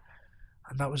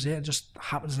 and that was it. It just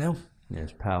happens now. Yeah,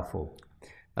 it's powerful.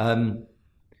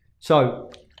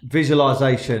 So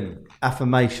visualization,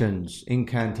 affirmations,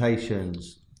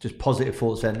 incantations, just positive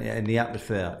thoughts in the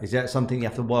atmosphere. Is that something you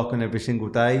have to work on every single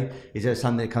day? Is that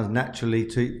something that comes naturally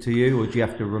to you, or do you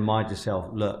have to remind yourself,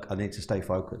 look, I need to stay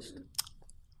focused?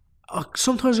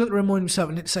 Sometimes I have to remind myself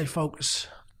I need to stay focused,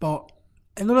 but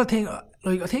another thing,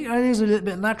 like I think it is a little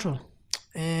bit natural.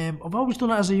 I've always done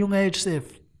it as a young age,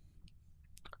 Steve.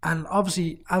 And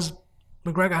obviously, as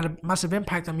McGregor had a massive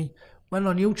impact on me, went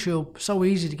on YouTube, so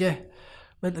easy to get.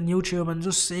 Went on YouTube and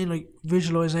just seeing like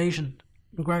visualization,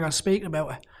 McGregor speaking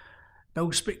about it.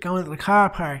 Going to the car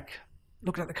park,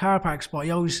 looking at the car park spot.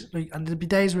 He always, like, and there'd be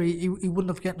days where he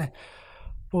wouldn't have gotten it.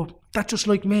 But that's just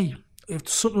like me. If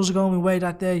something was going my way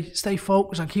that day, stay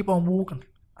focused and keep on walking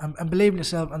and believe in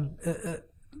yourself. And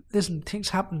listen, things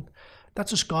happen.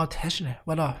 That's just God testing you,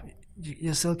 whether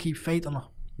you still keep faith or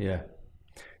not. Yeah.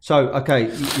 So okay,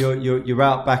 you're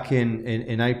out back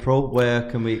in April. Where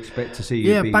can we expect to see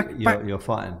you? You're fighting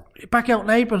back out in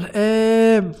April.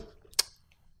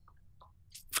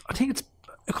 I think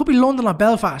it could be London or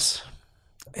Belfast.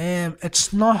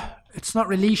 It's not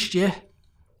released yet,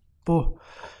 but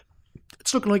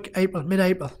it's looking like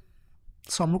mid-April.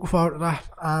 So I'm looking forward to that,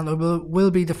 and I will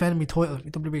be defending my title,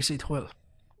 my WBC title.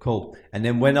 Cool. And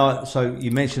then so you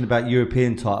mentioned about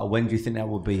European title. When do you think that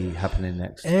will be happening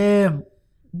next?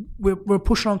 We're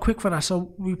pushing on quick for that,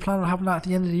 so we plan on having that at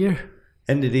the end of the year.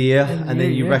 End of the year, and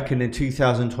then you reckon in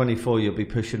 2024 you'll be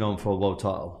pushing on for a world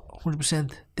title?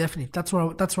 100%, definitely. That's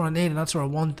what I need, and that's what I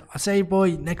want. I say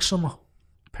by next summer,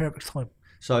 perfect time.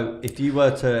 So if you were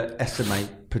to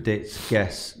estimate, predict,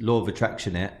 guess, law of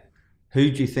attraction it, who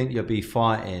do you think you'll be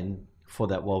fighting for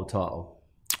that world title?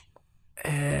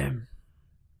 I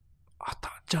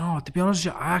don't know. To be honest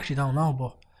with you, I actually don't know,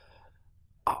 but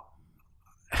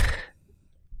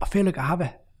I feel like I have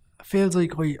it. It feels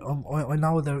like I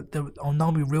know I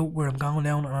know my route where I'm going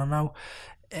down, and I know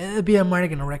it'll be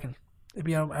American. I reckon it'll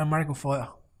be an American fighter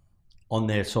on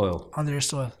their soil. On their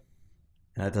soil.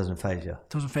 That doesn't faze you.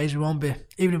 Doesn't faze me one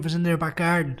bit. Even if it's in their back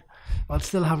garden, I'll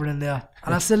still have it in there.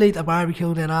 And I'll still eat the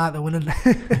barbecue then after winning.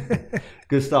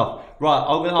 Good stuff. Right,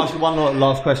 I'm going to ask you one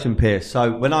last question, Piers.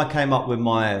 So when I came up with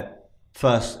my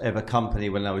first ever company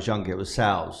when I was younger, it was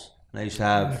sales. And I used to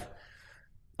have,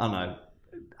 I don't know,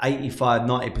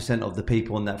 85-90% of the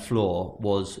people on that floor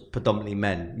was predominantly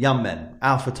men, young men,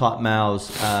 alpha type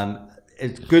males.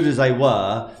 As good as they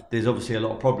were, there's obviously a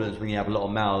lot of problems when you have a lot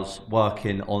of males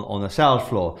working on a sales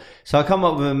floor. So I come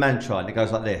up with a mantra and it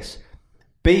goes like this: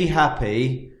 be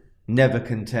happy, never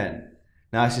content.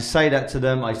 Now I used to say that to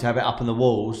them, I used to have it up on the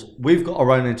walls. We've got our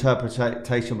own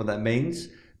interpretation of what that means,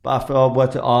 but if I were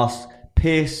to ask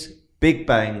Piers Big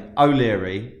Bang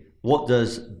O'Leary, what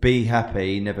does be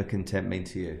happy, never content mean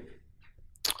to you?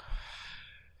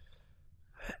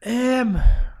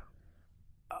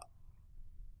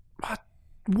 I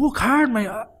work hard, mate.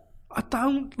 I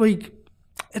don't, like,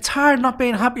 it's hard not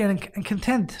being happy and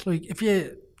content. Like, if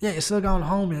you're still going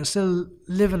home, you're still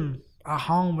living at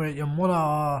home with your mother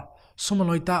or someone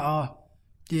like that, or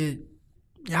you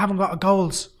haven't got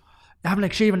goals, you haven't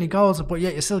achieved any goals, but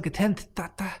yet you're still content.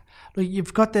 That like,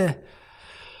 you've got to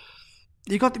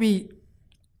be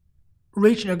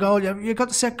reaching your goal. You've got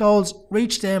to set goals,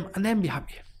 reach them, and then be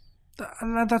happy.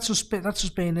 And that's just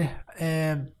being it.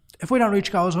 If we don't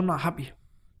reach goals, I'm not happy,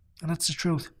 and that's the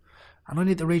truth. And I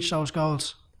need to reach those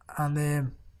goals.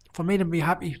 And for me to be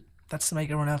happy, that's to make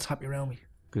everyone else happy around me.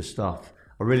 Good stuff.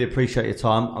 I really appreciate your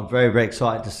time. I'm very, very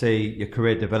excited to see your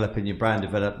career develop and your brand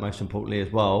develop, most importantly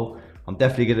as well. I'm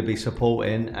definitely going to be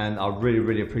supporting, and I really,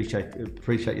 really appreciate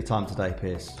your time today,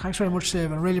 Piers. Thanks very much,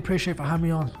 Steve. I really appreciate for having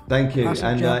me on. Thank you.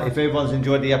 And if everyone's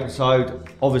enjoyed the episode,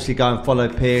 obviously go and follow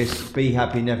Piers. Be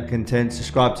happy, never content.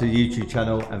 Subscribe to the YouTube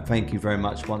channel, and thank you very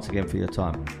much once again for your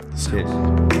time.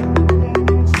 Cheers.